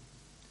glory.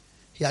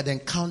 He had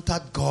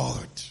encountered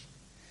God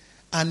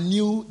and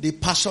knew the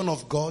passion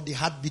of God, the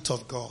heartbeat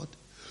of God.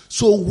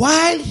 So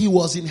while he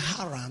was in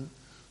Haran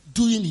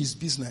doing his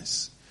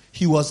business,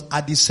 he was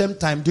at the same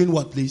time doing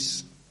what,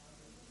 please?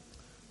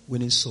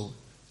 Winning soul.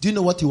 Do you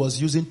know what he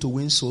was using to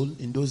win soul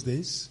in those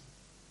days?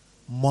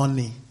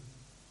 Money.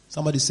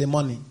 Somebody say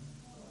money.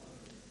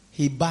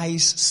 He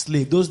buys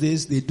slave. Those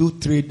days they do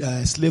trade,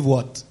 slave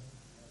what?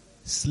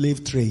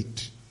 Slave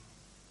trade.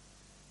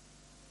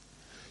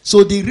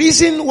 So the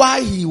reason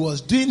why he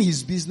was doing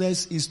his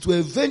business is to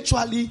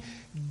eventually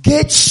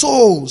get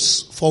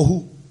souls for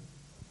who?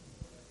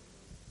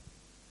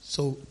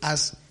 So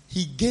as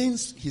he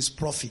gains his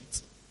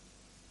profit,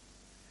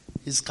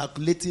 he's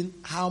calculating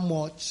how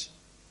much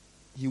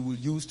he will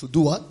use to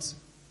do what?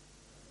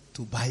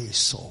 To buy a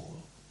soul.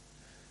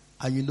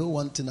 And you know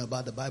one thing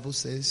about the Bible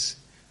says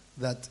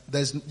that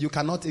you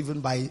cannot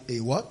even buy a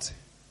what?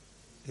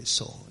 A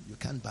soul. You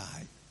can't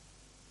buy.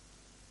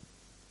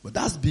 But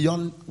that's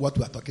beyond what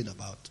we're talking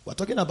about. We're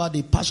talking about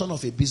the passion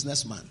of a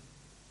businessman.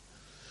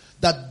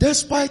 That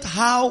despite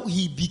how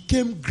he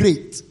became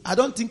great, I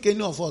don't think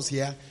any of us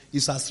here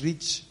is as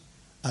rich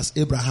as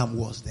Abraham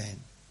was then.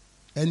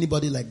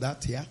 Anybody like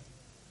that here?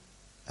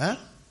 Huh?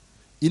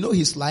 You know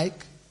he's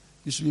like,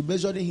 you should be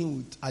measuring him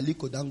with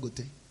Aliko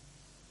Dangote.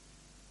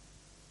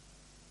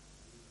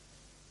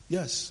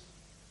 Yes.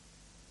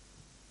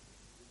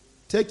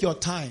 Take your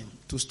time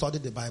to study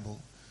the Bible.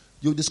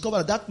 You'll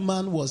discover that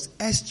man was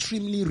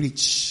extremely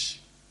rich.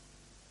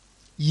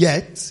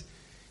 Yet,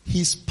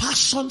 his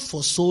passion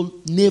for soul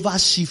never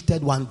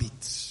shifted one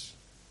bit.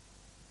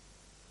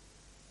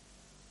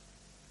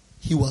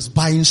 He was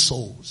buying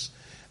souls.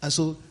 And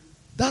so,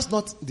 that's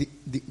not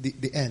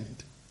the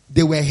end.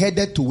 They were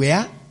headed to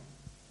where?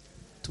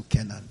 To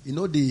Canaan. You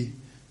know, the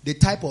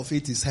type of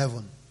it is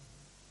heaven.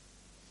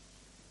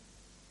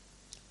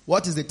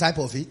 What is the type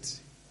of it?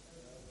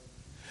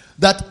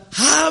 That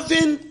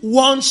having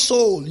one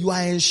soul, you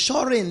are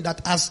ensuring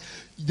that as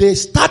they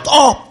start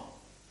up,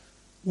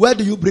 where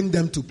do you bring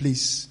them to,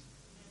 please?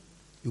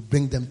 You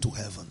bring them to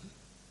heaven.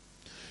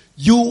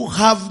 You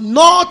have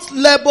not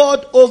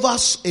labored over a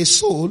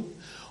soul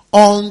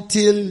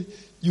until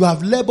you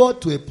have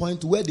labored to a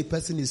point where the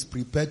person is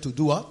prepared to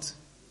do what?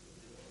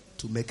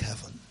 To make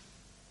heaven.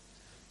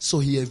 So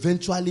he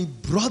eventually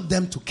brought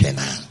them to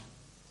Canaan.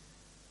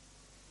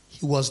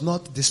 He was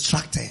not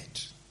distracted.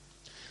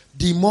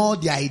 The more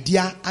the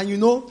idea, and you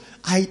know,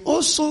 I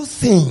also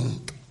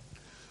think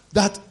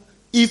that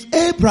if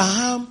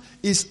Abraham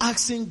is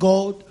asking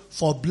God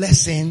for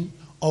blessing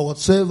or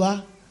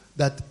whatsoever,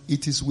 that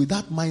it is with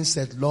that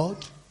mindset, Lord,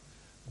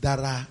 there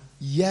are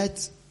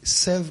yet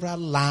several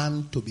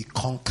land to be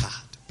conquered.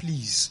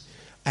 Please,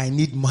 I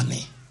need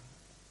money.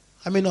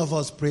 How many of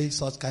us pray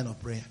such kind of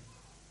prayer?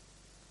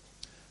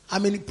 How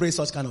many pray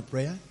such kind of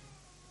prayer?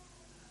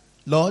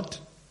 Lord,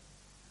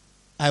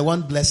 I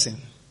want blessing.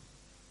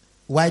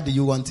 Why do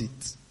you want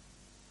it?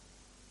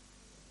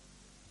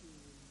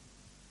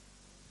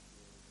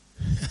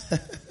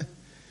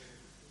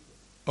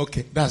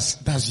 Okay,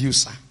 that's you,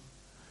 sir.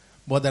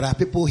 But there are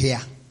people here.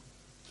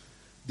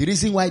 The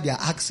reason why they are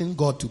asking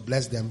God to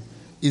bless them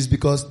is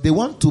because they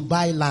want to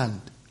buy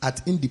land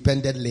at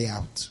independent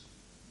layout.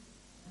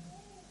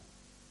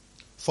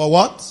 For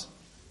what?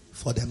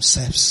 For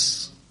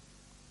themselves.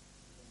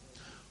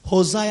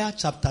 Hosea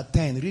chapter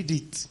 10, read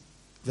it.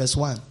 Verse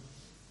 1.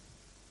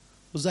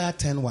 Hosea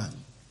 10:1.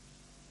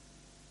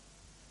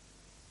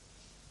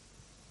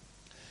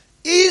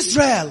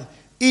 Israel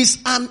is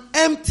an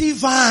empty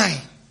vine.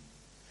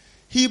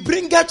 He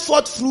bringeth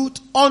forth fruit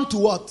unto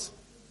what?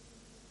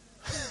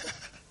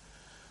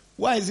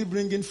 Why is he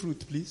bringing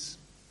fruit, please?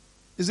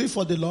 Is it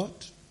for the Lord?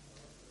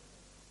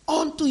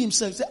 Unto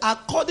himself. Say,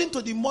 according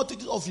to the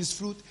multitude of his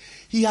fruit,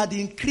 he had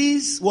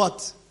increased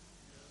what?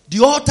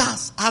 The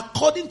altars.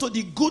 According to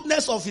the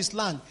goodness of his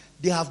land,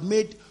 they have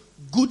made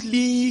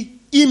goodly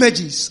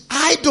images,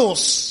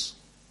 idols.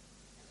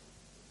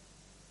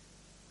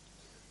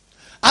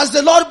 As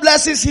the Lord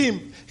blesses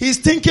him, he's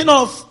thinking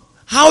of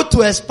how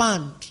to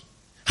expand,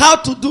 how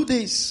to do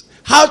this,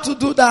 how to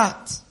do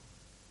that.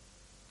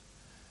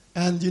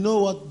 And you know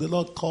what the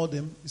Lord called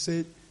him? He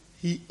said,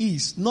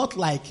 he's not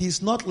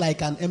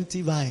like an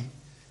empty vine.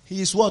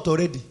 He is what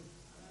already?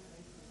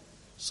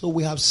 So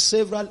we have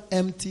several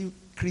empty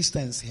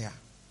Christians here.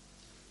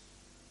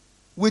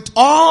 With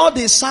all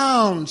the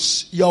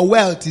sounds your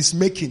wealth is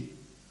making,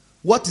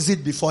 what is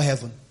it before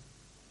heaven?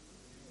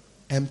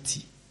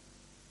 Empty.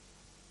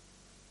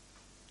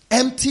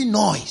 Empty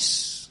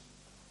noise.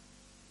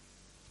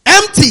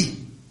 Empty.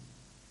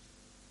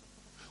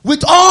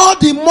 With all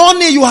the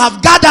money you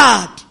have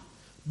gathered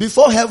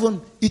before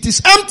heaven, it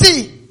is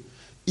empty.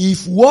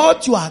 If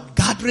what you are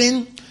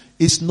gathering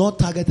is not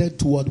targeted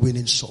toward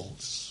winning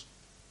souls,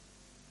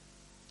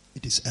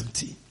 it is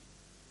empty.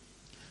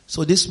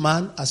 So this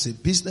man, as a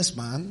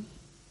businessman,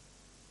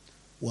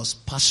 was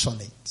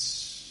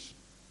passionate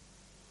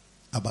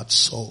about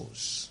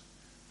souls.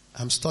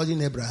 I'm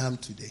studying Abraham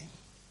today.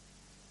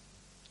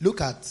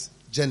 Look at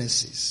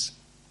Genesis.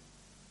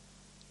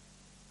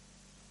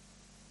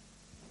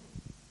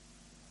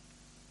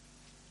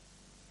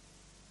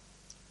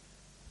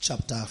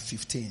 Chapter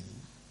 15.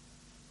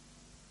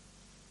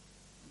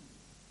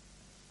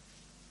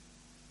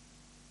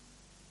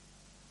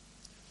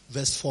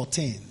 Verse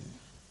 14.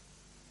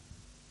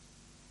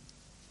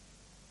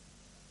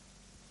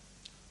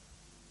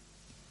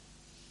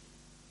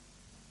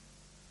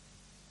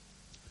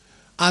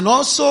 And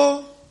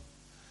also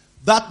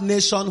that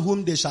nation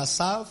whom they shall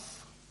serve.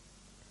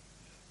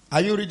 Are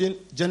you reading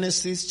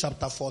Genesis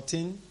chapter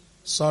 14?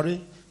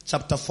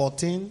 Chapter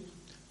 14,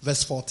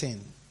 verse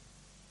 14.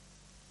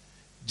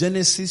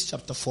 Genesis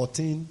chapter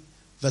 14,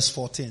 verse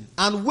 14.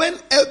 And when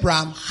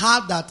Abraham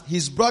heard that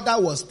his brother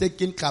was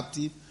taken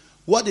captive,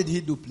 what did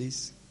he do,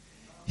 please?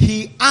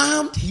 He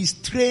armed his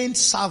trained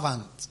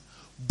servant,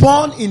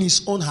 born in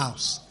his own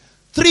house,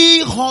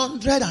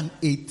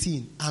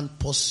 318, and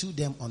pursued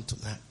them unto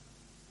land.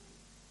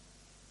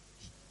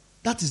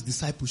 That is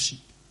discipleship.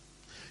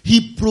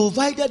 He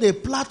provided a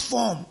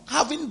platform,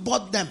 having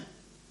bought them.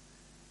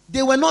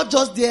 They were not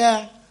just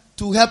there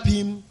to help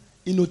him,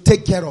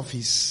 take care of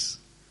his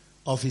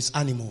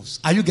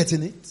animals. Are you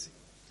getting it?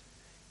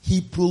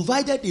 He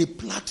provided a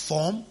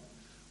platform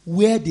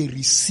where they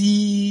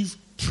receive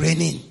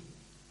training.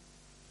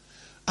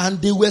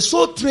 And they were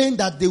so trained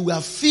that they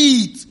were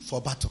fit for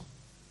battle.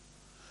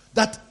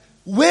 That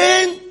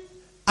when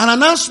an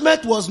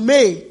announcement was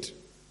made,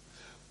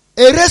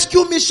 a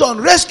rescue mission.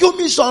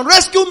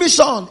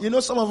 You know,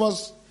 some of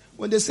us,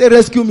 when they say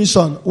rescue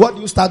mission, what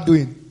do you start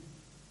doing?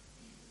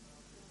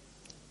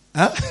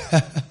 Huh?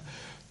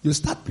 You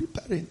start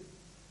preparing.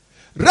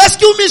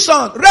 Rescue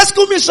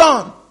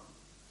mission.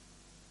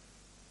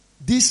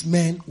 These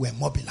men were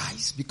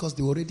mobilized because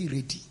they were already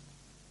ready.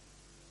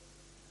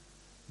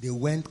 They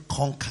went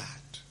conquered.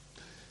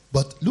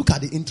 But look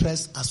at the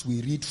interest as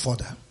we read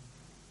further.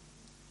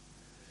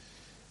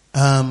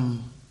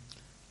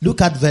 Look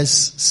at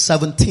verse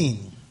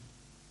 17.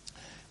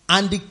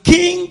 And the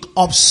king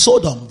of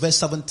Sodom, verse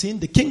 17,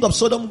 the king of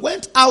Sodom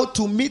went out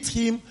to meet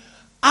him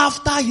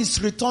after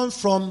his return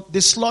from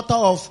the slaughter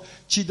of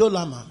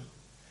Chedorlaomer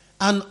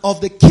and of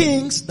the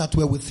kings that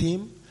were with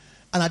him,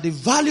 and at the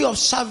valley of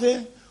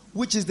Shaveh,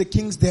 which is the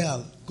king's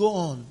dale. Go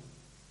on.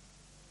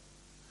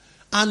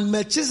 And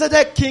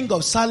Melchizedek, king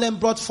of Salem,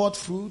 brought forth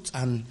fruit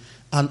and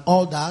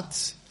all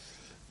that.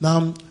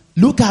 Now,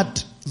 look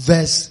at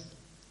verse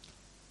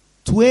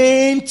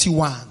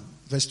 21.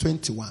 Verse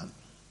 21.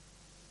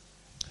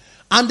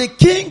 And the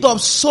king of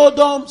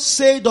Sodom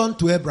said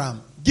unto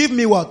Abraham, give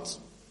me what?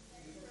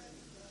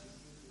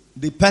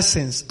 The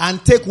persons.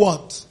 And take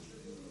what?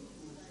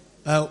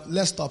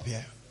 Let's stop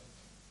here.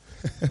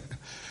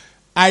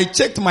 I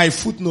checked my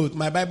footnote,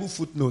 my Bible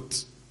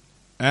footnote.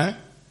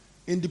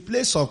 In the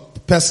place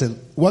of person,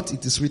 what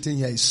it is written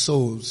here is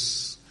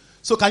souls.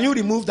 So can you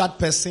remove that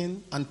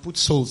person and put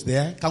souls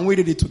there? Can we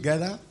read it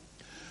together?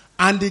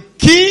 And the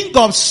king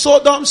of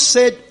Sodom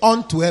said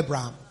unto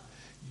Abraham,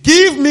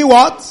 give me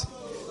what?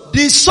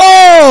 The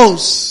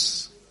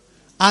souls,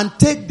 and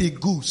take the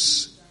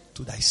goose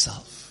to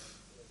thyself.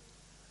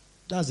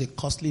 That's a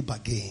costly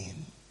bargain.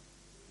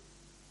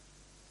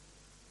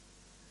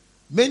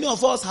 Many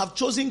of us have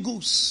chosen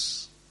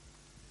goose.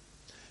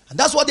 And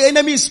that's what the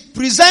enemy is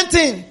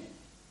presenting.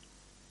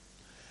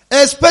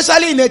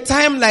 Especially in a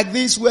time like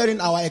this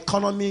wherein our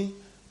economy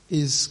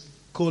is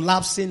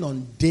collapsing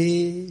on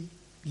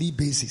daily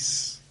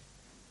basis.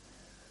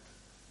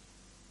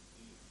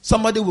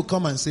 Somebody will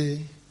come and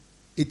say,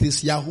 it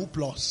is Yahoo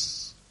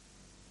Plus.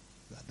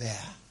 You are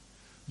there.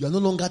 You are no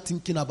longer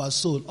thinking about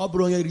soul.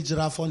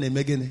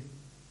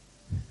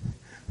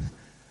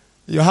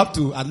 You have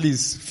to at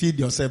least feed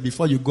yourself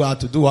before you go out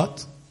to do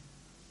what?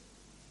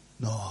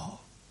 No.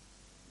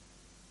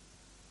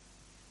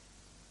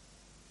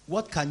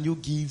 What can you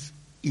give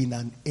in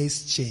an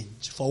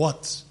exchange? For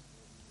what?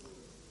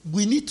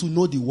 We need to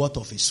know the worth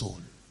of a soul.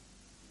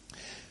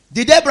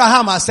 Did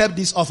Abraham accept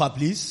this offer,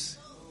 please?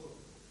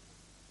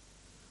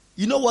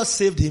 You know what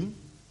saved him?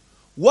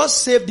 What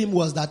saved him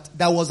was that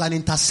there was an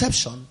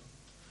interception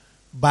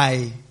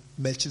by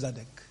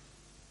Melchizedek.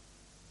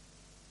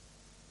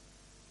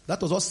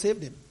 That was what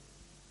saved him.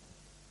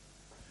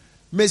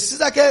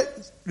 Melchizedek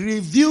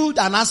revealed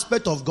an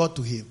aspect of God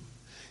to him.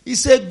 He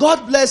said,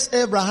 God bless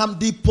Abraham,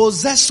 the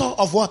possessor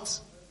of what?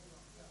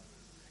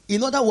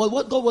 In other words,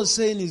 what God was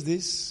saying is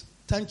this.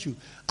 Thank you.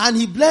 And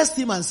he blessed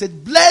him and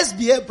said, blessed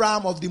be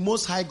Abraham of the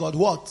Most High God.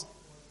 What?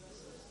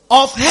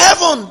 Of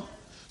heaven.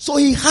 So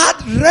he had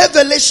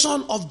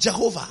revelation of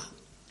Jehovah.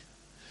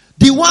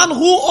 The one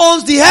who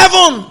owns the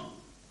heaven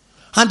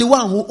and the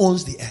one who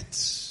owns the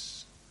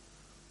earth.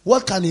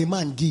 What can a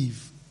man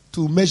give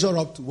to measure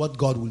up to what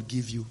God will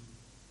give you?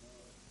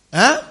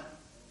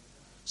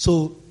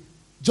 So,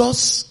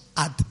 just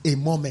at a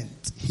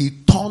moment, he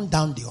turned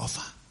down the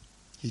offer.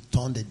 He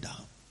turned it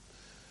down.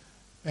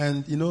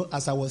 And,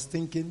 as I was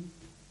thinking,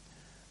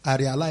 I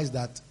realized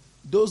that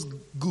those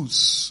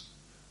goose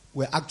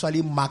were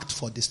actually marked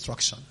for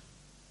destruction.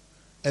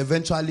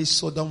 Eventually,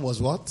 Sodom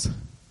was what?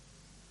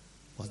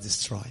 Was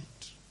destroyed.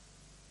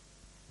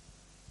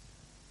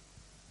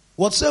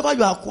 Whatsoever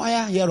you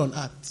acquire here on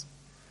earth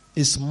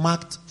is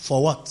marked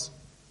for what?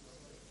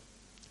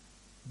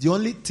 The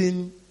only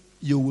thing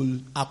you will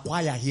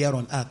acquire here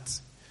on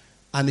earth,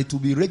 and it will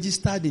be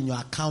registered in your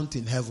account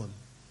in heaven,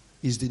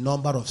 is the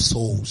number of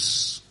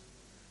souls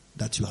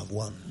that you have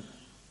won.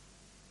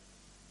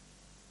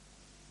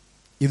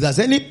 If there's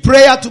any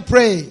prayer to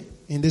pray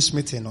in this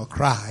meeting or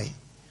cry,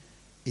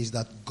 is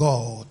that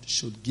God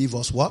should give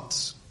us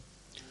what?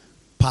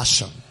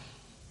 Passion.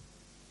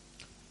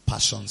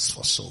 Passions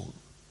for soul.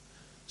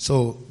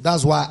 So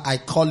that's why I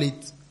call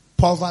it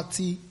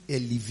poverty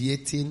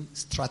alleviating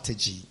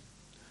strategy.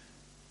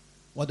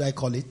 What do I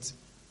call it?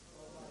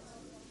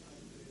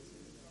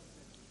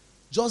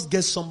 Just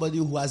get somebody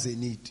who has a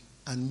need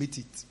and meet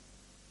it.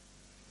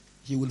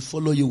 He will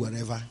follow you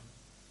wherever.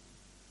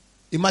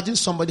 Imagine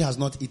somebody has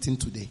not eaten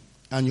today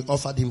and you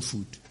offered him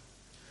food.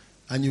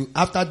 And you,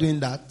 after doing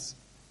that,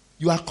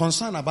 you are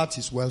concerned about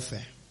his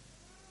welfare.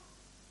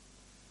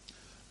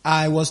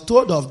 I was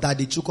told of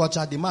Daddy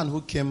Chukocha, the man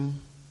who came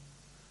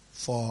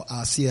for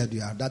our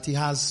CLDR, that he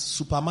has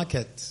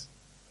supermarket.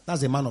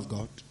 That's a man of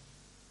God.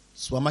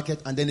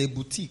 Supermarket and then a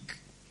boutique.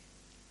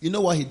 You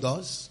know what he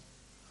does?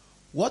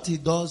 What he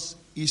does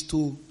is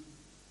to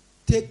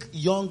take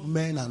young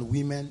men and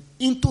women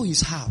into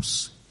his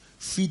house,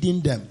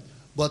 feeding them.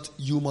 But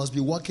you must be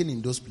working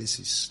in those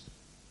places.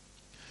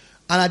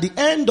 And at the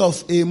end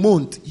of a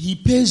month, he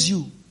pays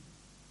you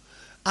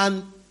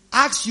and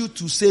asks you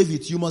to save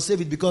it. You must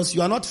save it because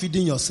you are not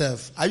feeding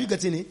yourself. Are you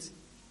getting it?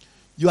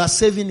 You are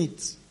saving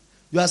it.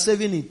 You are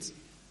saving it.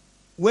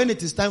 When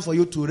it is time for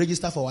you to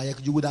register for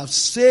WAEC, you would have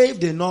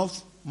saved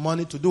enough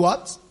money to do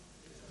what?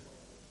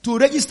 To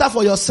register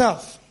for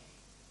yourself.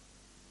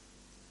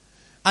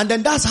 And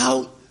then that's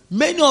how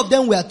many of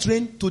them were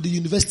trained to the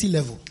university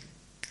level.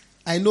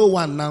 I know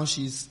one now,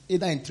 she's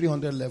either in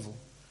 300 level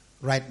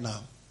right now.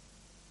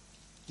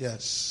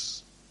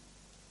 Yes.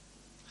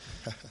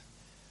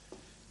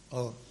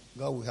 Oh,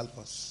 God will help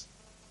us.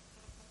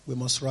 We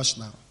must rush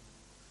now.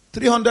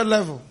 300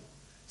 level.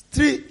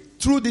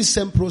 Through this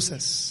same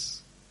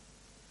process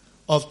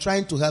of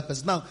trying to help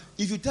us. Now,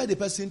 if you tell the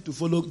person to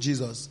follow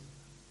Jesus,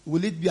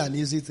 will it be an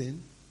easy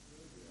thing?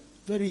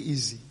 Very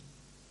easy.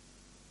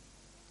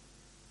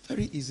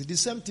 Very easy. The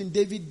same thing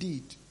David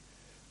did.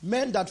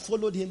 Men that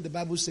followed him, the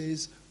Bible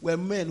says, were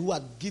men who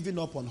had given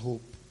up on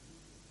hope.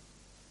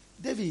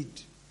 David.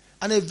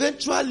 And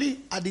eventually,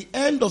 at the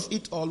end of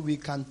it all, we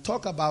can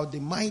talk about the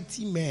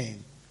mighty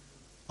men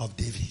of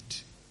David.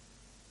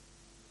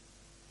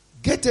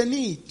 Get a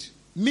need.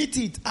 Meet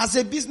it. As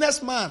a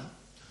businessman,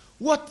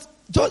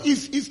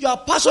 if you are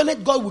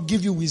passionate, God will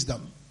give you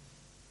wisdom.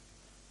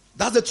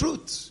 That's the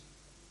truth.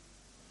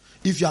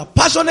 If you are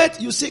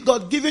passionate, you see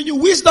God giving you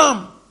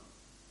wisdom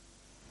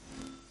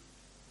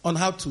on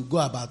how to go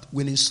about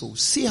winning souls.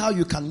 See how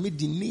you can meet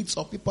the needs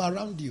of people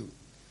around you.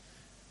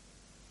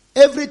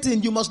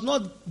 Everything, you must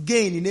not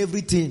gain in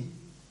everything.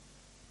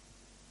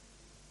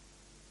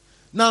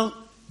 Now,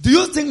 do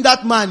you think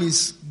that man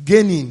is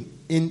gaining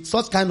in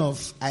such kind of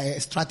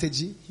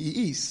strategy?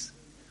 He is.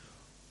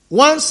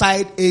 One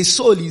side, a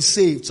soul is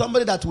saved.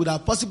 Somebody that would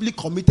have possibly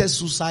committed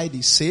suicide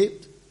is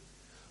saved.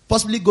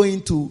 Possibly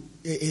going to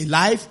a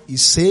life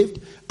is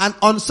saved. And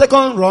on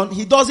second run,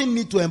 he doesn't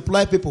need to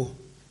employ people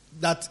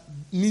that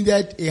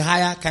needed a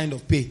higher kind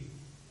of pay.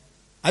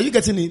 Are you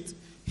getting it?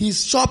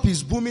 His shop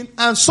is booming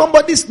and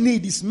somebody's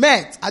need is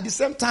met at the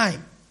same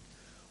time.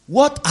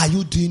 What are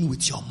you doing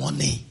with your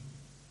money?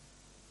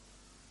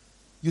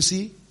 You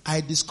see,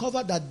 I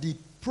discovered that the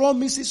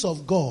promises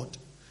of God,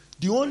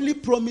 the only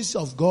promise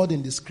of God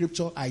in the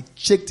scripture, I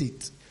checked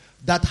it,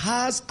 that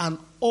has an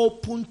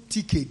open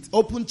ticket,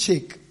 open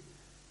check,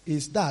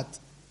 is that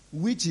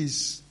which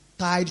is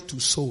tied to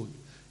soul.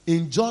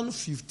 In John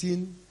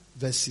 15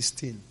 verse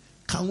 16.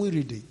 Can we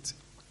read it?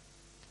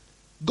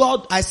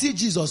 God, I see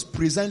Jesus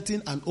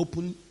presenting an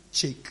open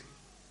check.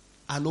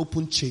 An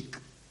open check.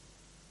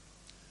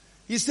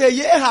 He said,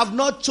 ye have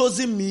not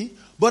chosen me,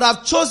 but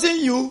I've chosen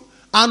you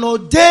and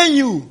ordained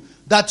you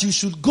that you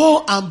should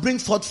go and bring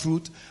forth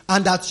fruit,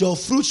 and that your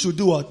fruit should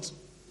do what?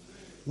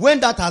 When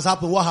that has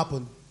happened, what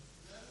happened?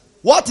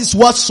 What is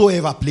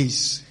whatsoever,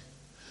 please?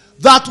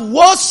 That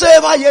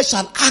whatsoever ye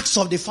shall ask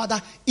of the Father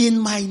in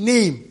my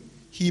name,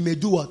 he may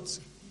do what?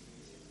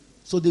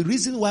 So the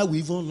reason why we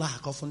even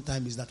lack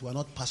oftentimes is that we are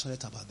not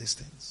passionate about these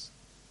things.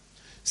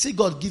 See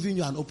God giving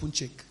you an open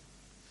check.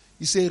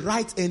 You say,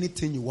 write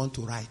anything you want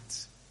to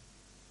write.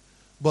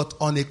 But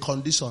on a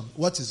condition.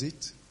 What is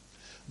it?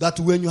 That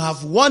when you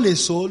have won a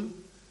soul,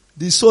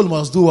 the soul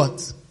must do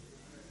what?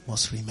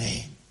 Must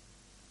remain.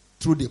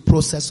 Through the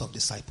process of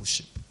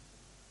discipleship.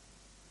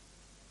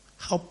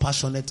 How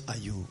passionate are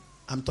you?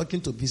 I'm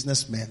talking to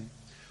businessmen.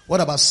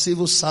 What about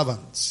civil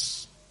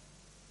servants?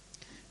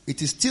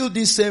 It is still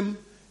the same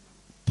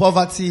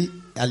poverty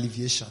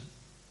alleviation.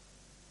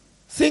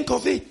 Think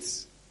of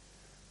it.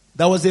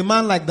 There was a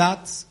man like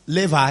that,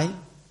 Levi.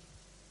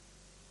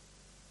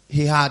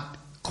 He had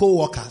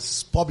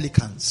co-workers,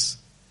 publicans.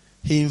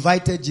 He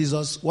invited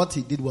Jesus. What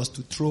he did was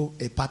to throw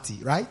a party,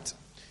 right?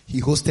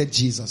 He hosted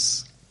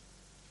Jesus.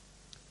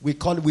 We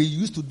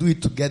used to do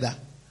it together.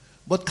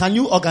 But can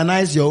you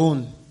organize your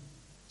own?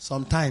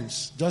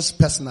 Sometimes, just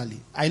personally.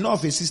 I know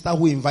of a sister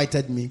who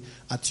invited me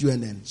at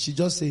UNN. She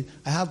just said,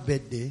 I have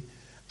birthday.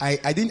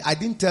 I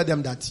didn't tell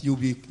them that you'll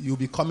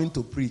be coming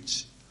to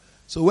preach.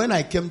 So when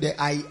I came there,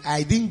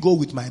 I didn't go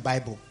with my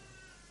Bible.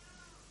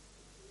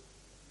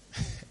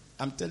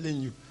 I'm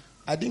telling you,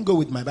 I didn't go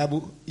with my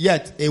Bible.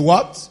 Yet, a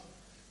what?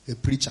 A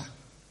preacher.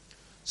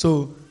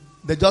 So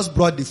they just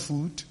brought the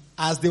food.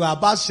 As they were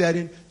about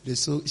sharing,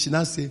 she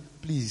now said,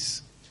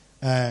 please,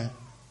 I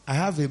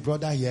have a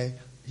brother here.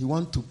 He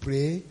wants to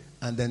pray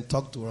and then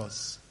talk to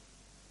us.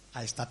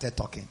 I started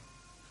talking.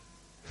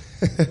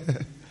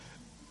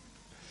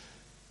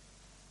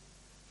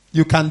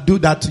 You can do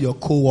that to your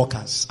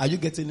co-workers. Are you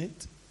getting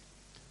it?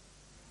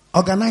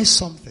 Organize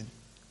something.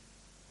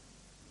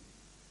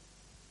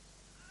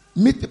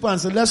 Meet people and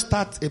say, let's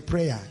start a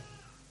prayer.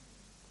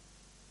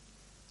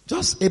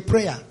 Just a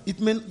prayer.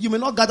 You may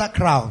not gather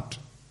crowd.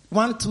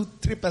 1, 2,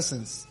 3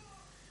 persons.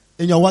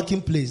 In your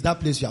working place, that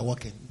place you are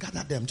working.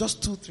 Gather them.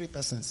 Just 2, 3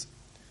 persons.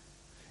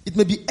 It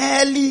may be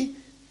early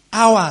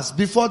hours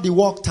before the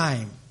work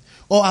time.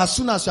 Or as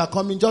soon as you are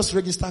coming, just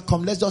register,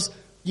 come.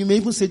 You may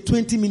even say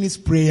 20 minutes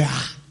prayer.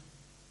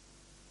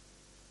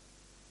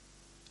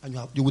 And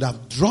you would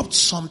have dropped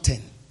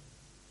something.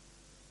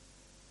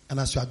 And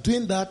as you are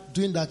doing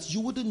that,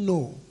 you wouldn't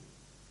know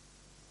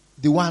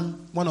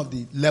one of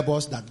the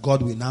labors that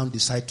God will now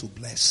decide to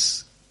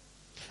bless.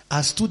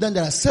 As students,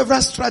 there are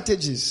several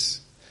strategies.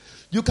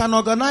 You can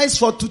organize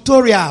for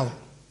tutorial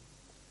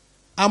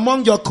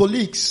among your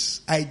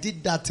colleagues. I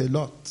did that a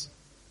lot.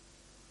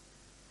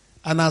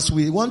 And as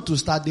we want to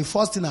start, the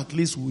first thing at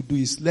least we'll do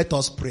is let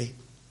us pray.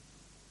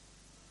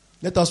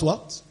 Let us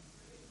what?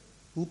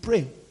 We'll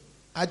pray.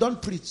 I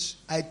don't preach.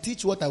 I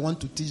teach what I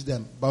want to teach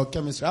them.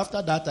 Biochemistry.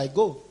 After that, I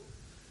go.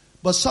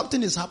 But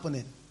something is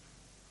happening.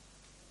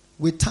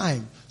 With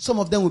time, some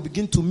of them will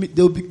begin to meet.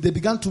 They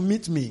began to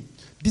meet me.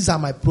 These are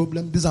my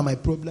problems. These are my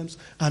problems.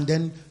 And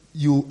then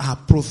you are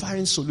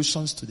providing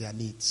solutions to their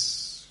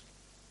needs.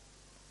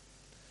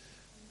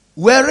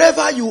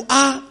 Wherever you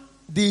are,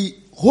 the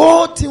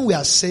whole thing we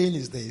are saying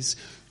is this.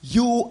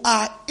 You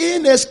are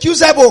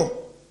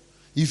inexcusable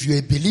if you're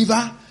a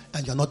believer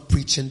and you're not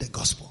preaching the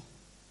gospel.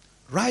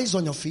 Rise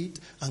on your feet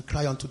and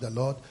cry unto the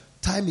Lord.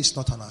 Time is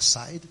not on our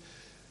side.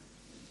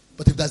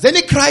 But if there's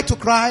any cry to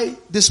cry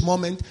this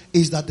moment,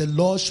 is that the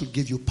Lord should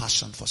give you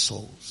passion for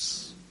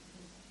souls.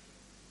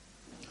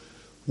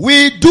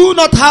 We do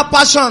not have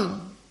passion.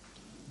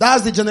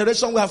 That's the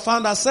generation we have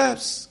found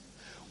ourselves.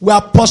 We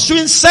are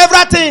pursuing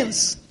several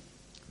things.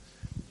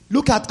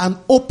 Look at an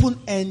open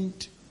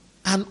end,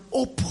 an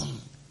open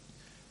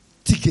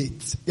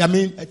ticket. I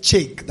mean, a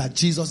check that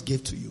Jesus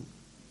gave to you.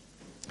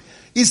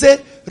 He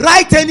said,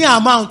 write any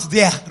amount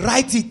there.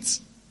 Write it.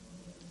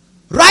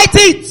 Write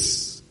it.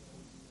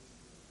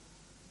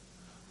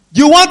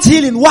 You want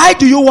healing. Why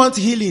do you want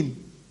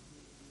healing?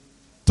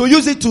 To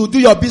use it to do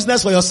your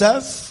business for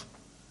yourself?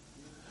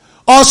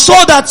 Or so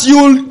that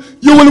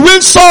you will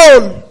win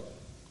soul?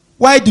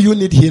 Why do you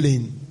need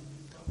healing?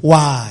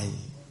 Why?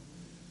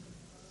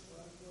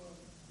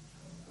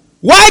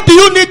 Why do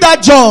you need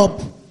that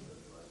job?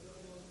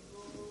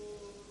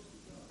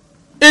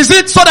 Is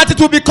it so that it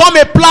will become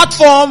a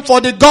platform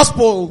for the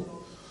gospel?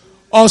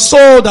 Or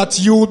so that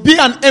you will be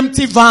an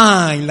empty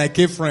vine like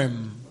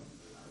Ephraim,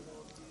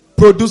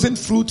 producing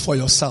fruit for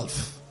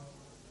yourself?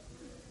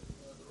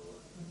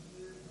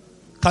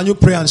 Can you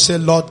pray and say,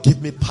 Lord,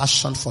 give me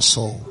passion for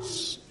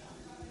souls?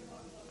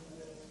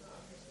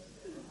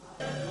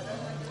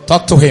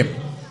 Talk to him.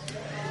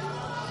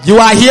 You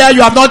are here,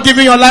 you have not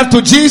given your life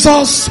to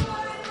Jesus.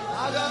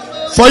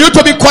 For you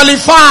to be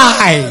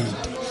qualified,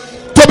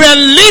 to be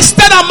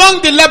enlisted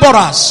among the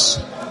laborers,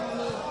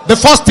 the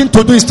first thing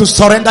to do is to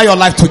surrender your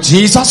life to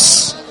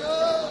Jesus.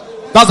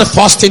 That's the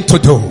first thing to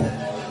do.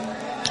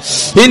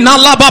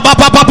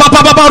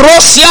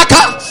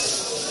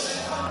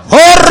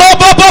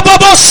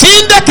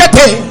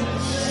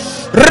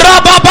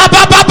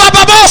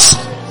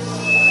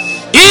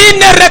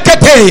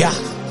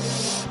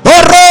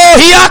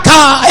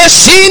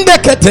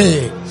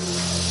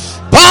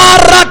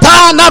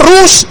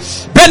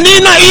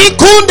 Benina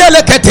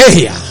ikundele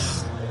keteya.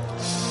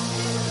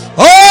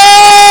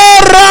 Oh,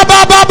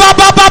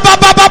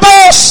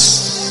 rababababababababos.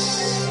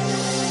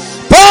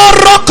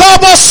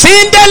 Porrokobo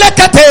sindele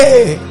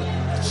kete.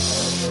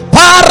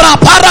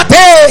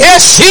 Parate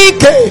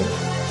esike.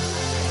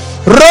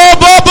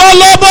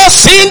 Robobolobo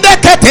sinde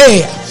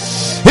kete.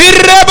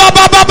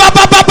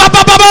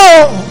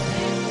 Irrebabababababababo.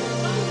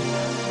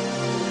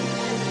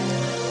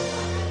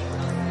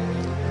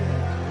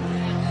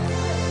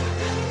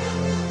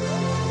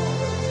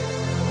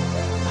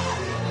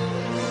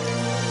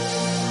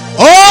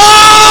 Oh,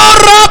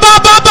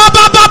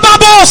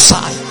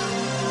 rababababababosai.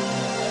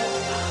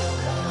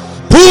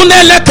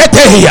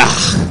 Puneleketeya.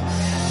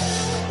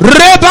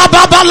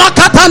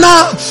 Rebababalakatana.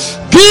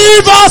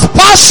 Give us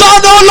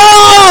passion, O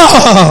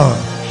Lord.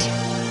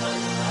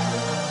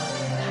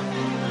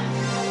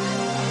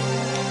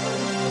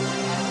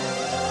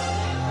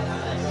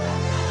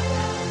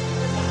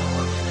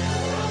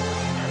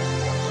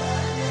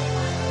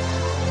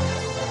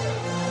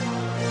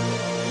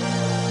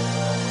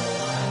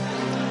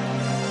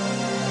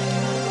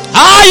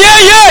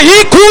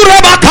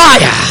 Ikure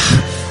bakaya.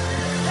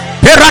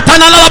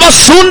 Peratana la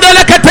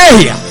basundele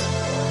keteya.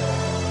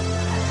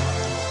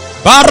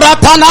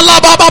 Baratana la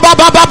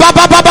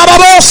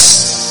babababababababos.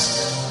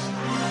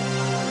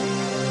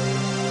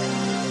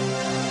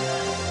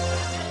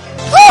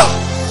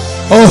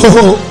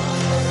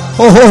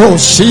 Oh,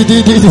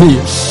 shididi.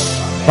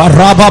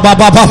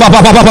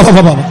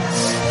 Barababababababababababab.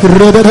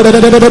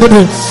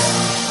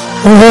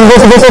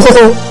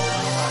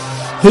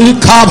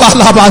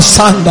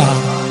 Ikabalabasanda.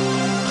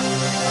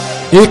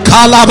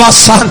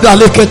 Ikalabasanda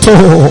leketo.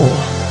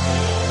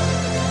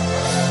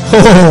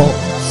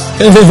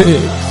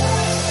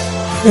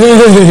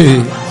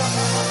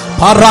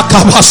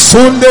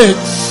 Parakabasunde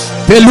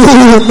pelu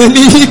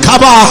meni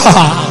kaba.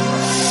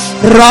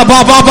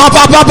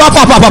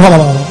 Rababababababababab.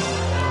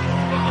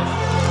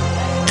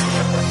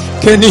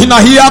 Kenina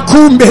hiya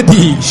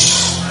kumbedish.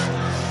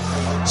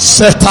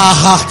 Set our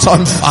hearts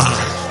on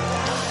fire.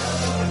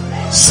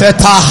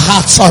 Set our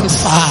hearts on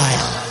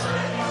fire.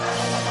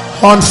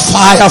 On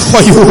fire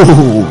for you.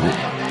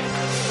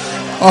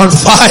 On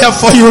fire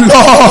for you,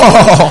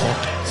 Lord.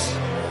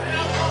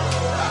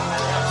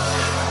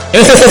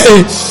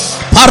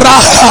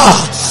 Para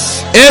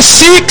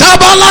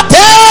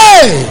esikabalate.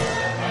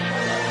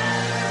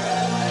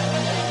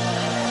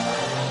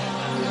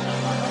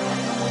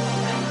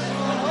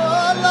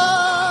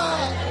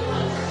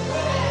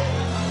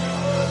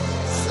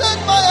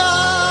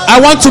 I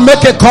want to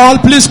make a call.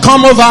 Please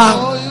come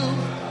over.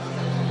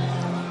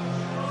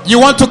 You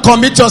want to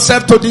commit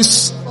yourself to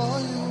this.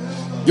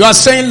 You are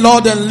saying,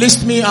 Lord,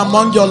 enlist me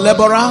among your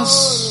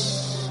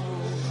laborers.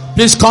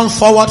 Please come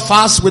forward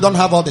fast. We don't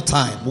have all the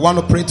time. We want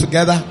to pray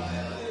together.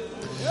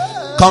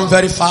 Come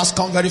very fast.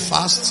 Come very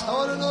fast.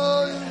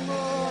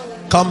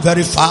 Come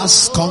very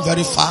fast. Come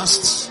very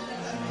fast.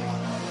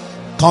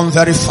 Come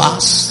very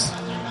fast.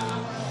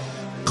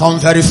 Come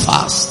very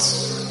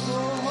fast.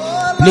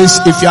 Please,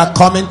 if you are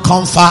coming,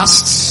 come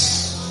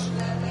fast.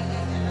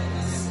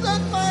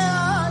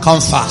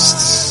 Come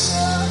fast.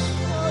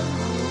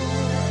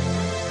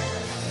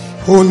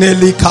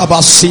 Uneli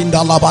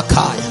kabasinda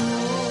labakai.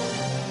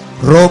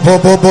 Robo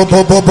bo bo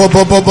bo bo bo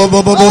bo bo bo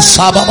bo bo bo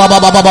saba ba ba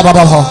ba ba ba ba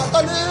ba.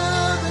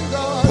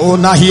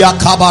 Unahia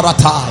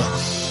kabaratai.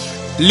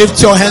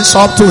 Lift your hands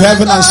up to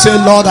heaven and say,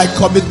 Lord, I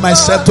commit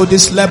myself to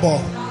this labor.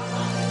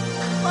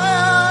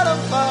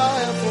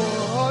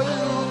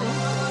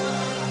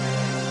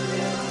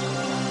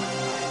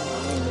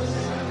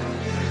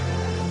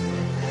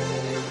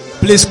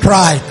 Please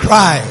cry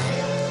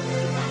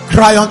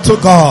unto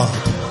God.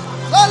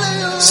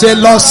 Say,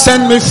 Lord,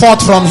 send me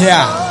forth from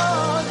here.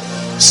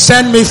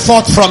 Send me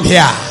forth from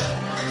here.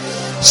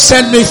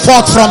 Send me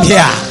forth from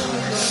here.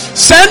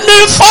 Send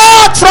me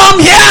forth from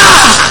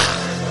here.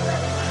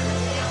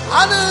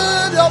 I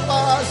need your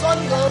passion,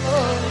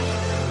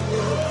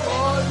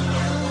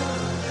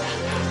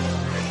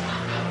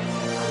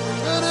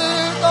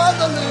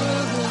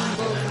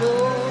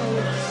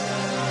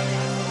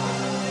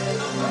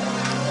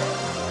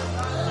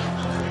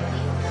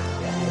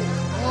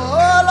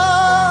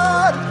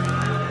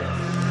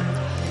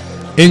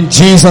 in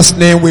Jesus'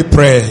 name we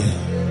pray.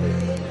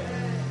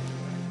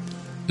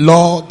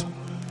 Lord,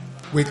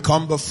 we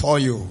come before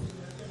you.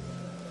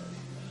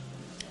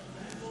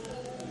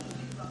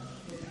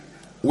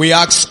 We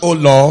ask, oh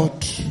Lord,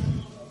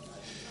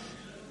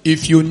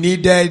 if you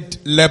needed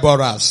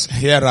laborers,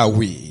 here are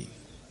we.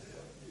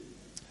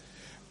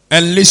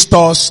 Enlist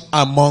us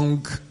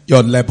among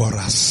your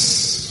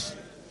laborers.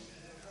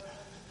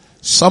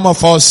 Some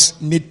of us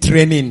need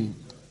training.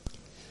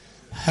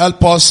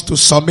 Help us to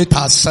submit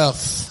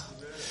ourselves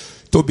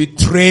to be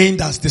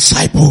trained as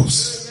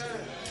disciples.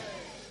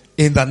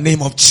 In the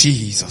name of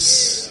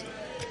Jesus.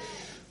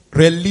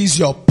 Release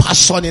your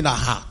passion in our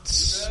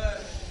hearts.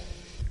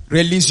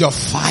 Release your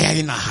fire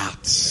in our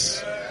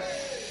hearts.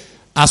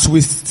 As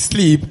we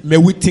sleep, may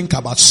we think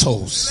about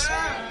souls.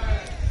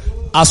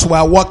 As we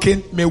are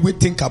walking, may we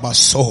think about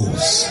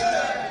souls.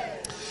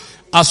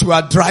 As we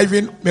are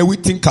driving, may we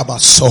think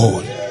about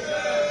souls.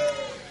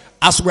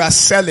 As we are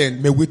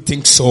selling, may we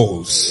think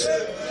souls.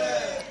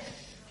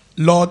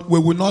 Lord, we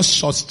will not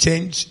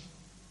shortchange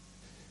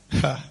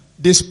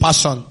this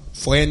passion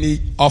for any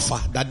offer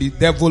that the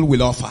devil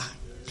will offer.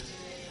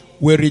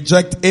 We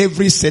reject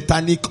every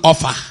satanic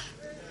offer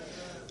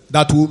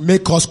that will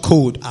make us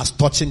cold as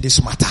touching this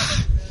matter.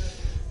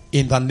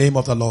 In the name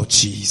of the Lord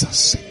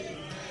Jesus.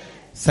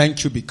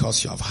 Thank you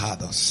because you have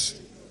heard us.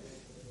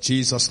 In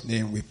Jesus'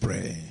 name we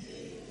pray.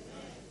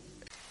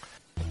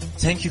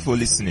 Thank you for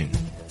listening.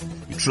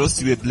 We trust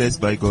you were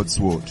blessed by God's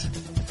word.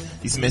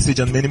 This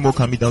message and many more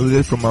can be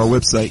downloaded from our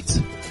website,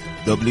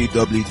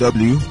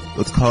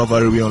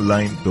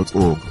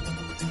 www.calvarywayonline.org.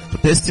 For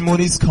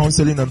testimonies,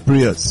 counseling and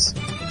prayers,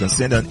 you can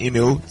send an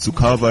email to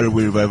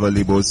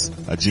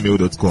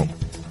calvarywayrevivalabels@gmail.com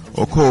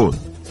or call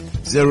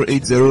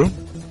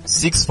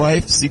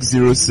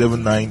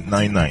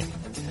 080-6560-7999. You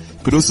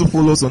could also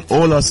follow us on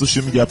all our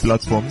social media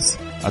platforms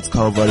at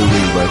Calvary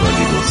Way Revival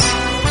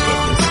Labels.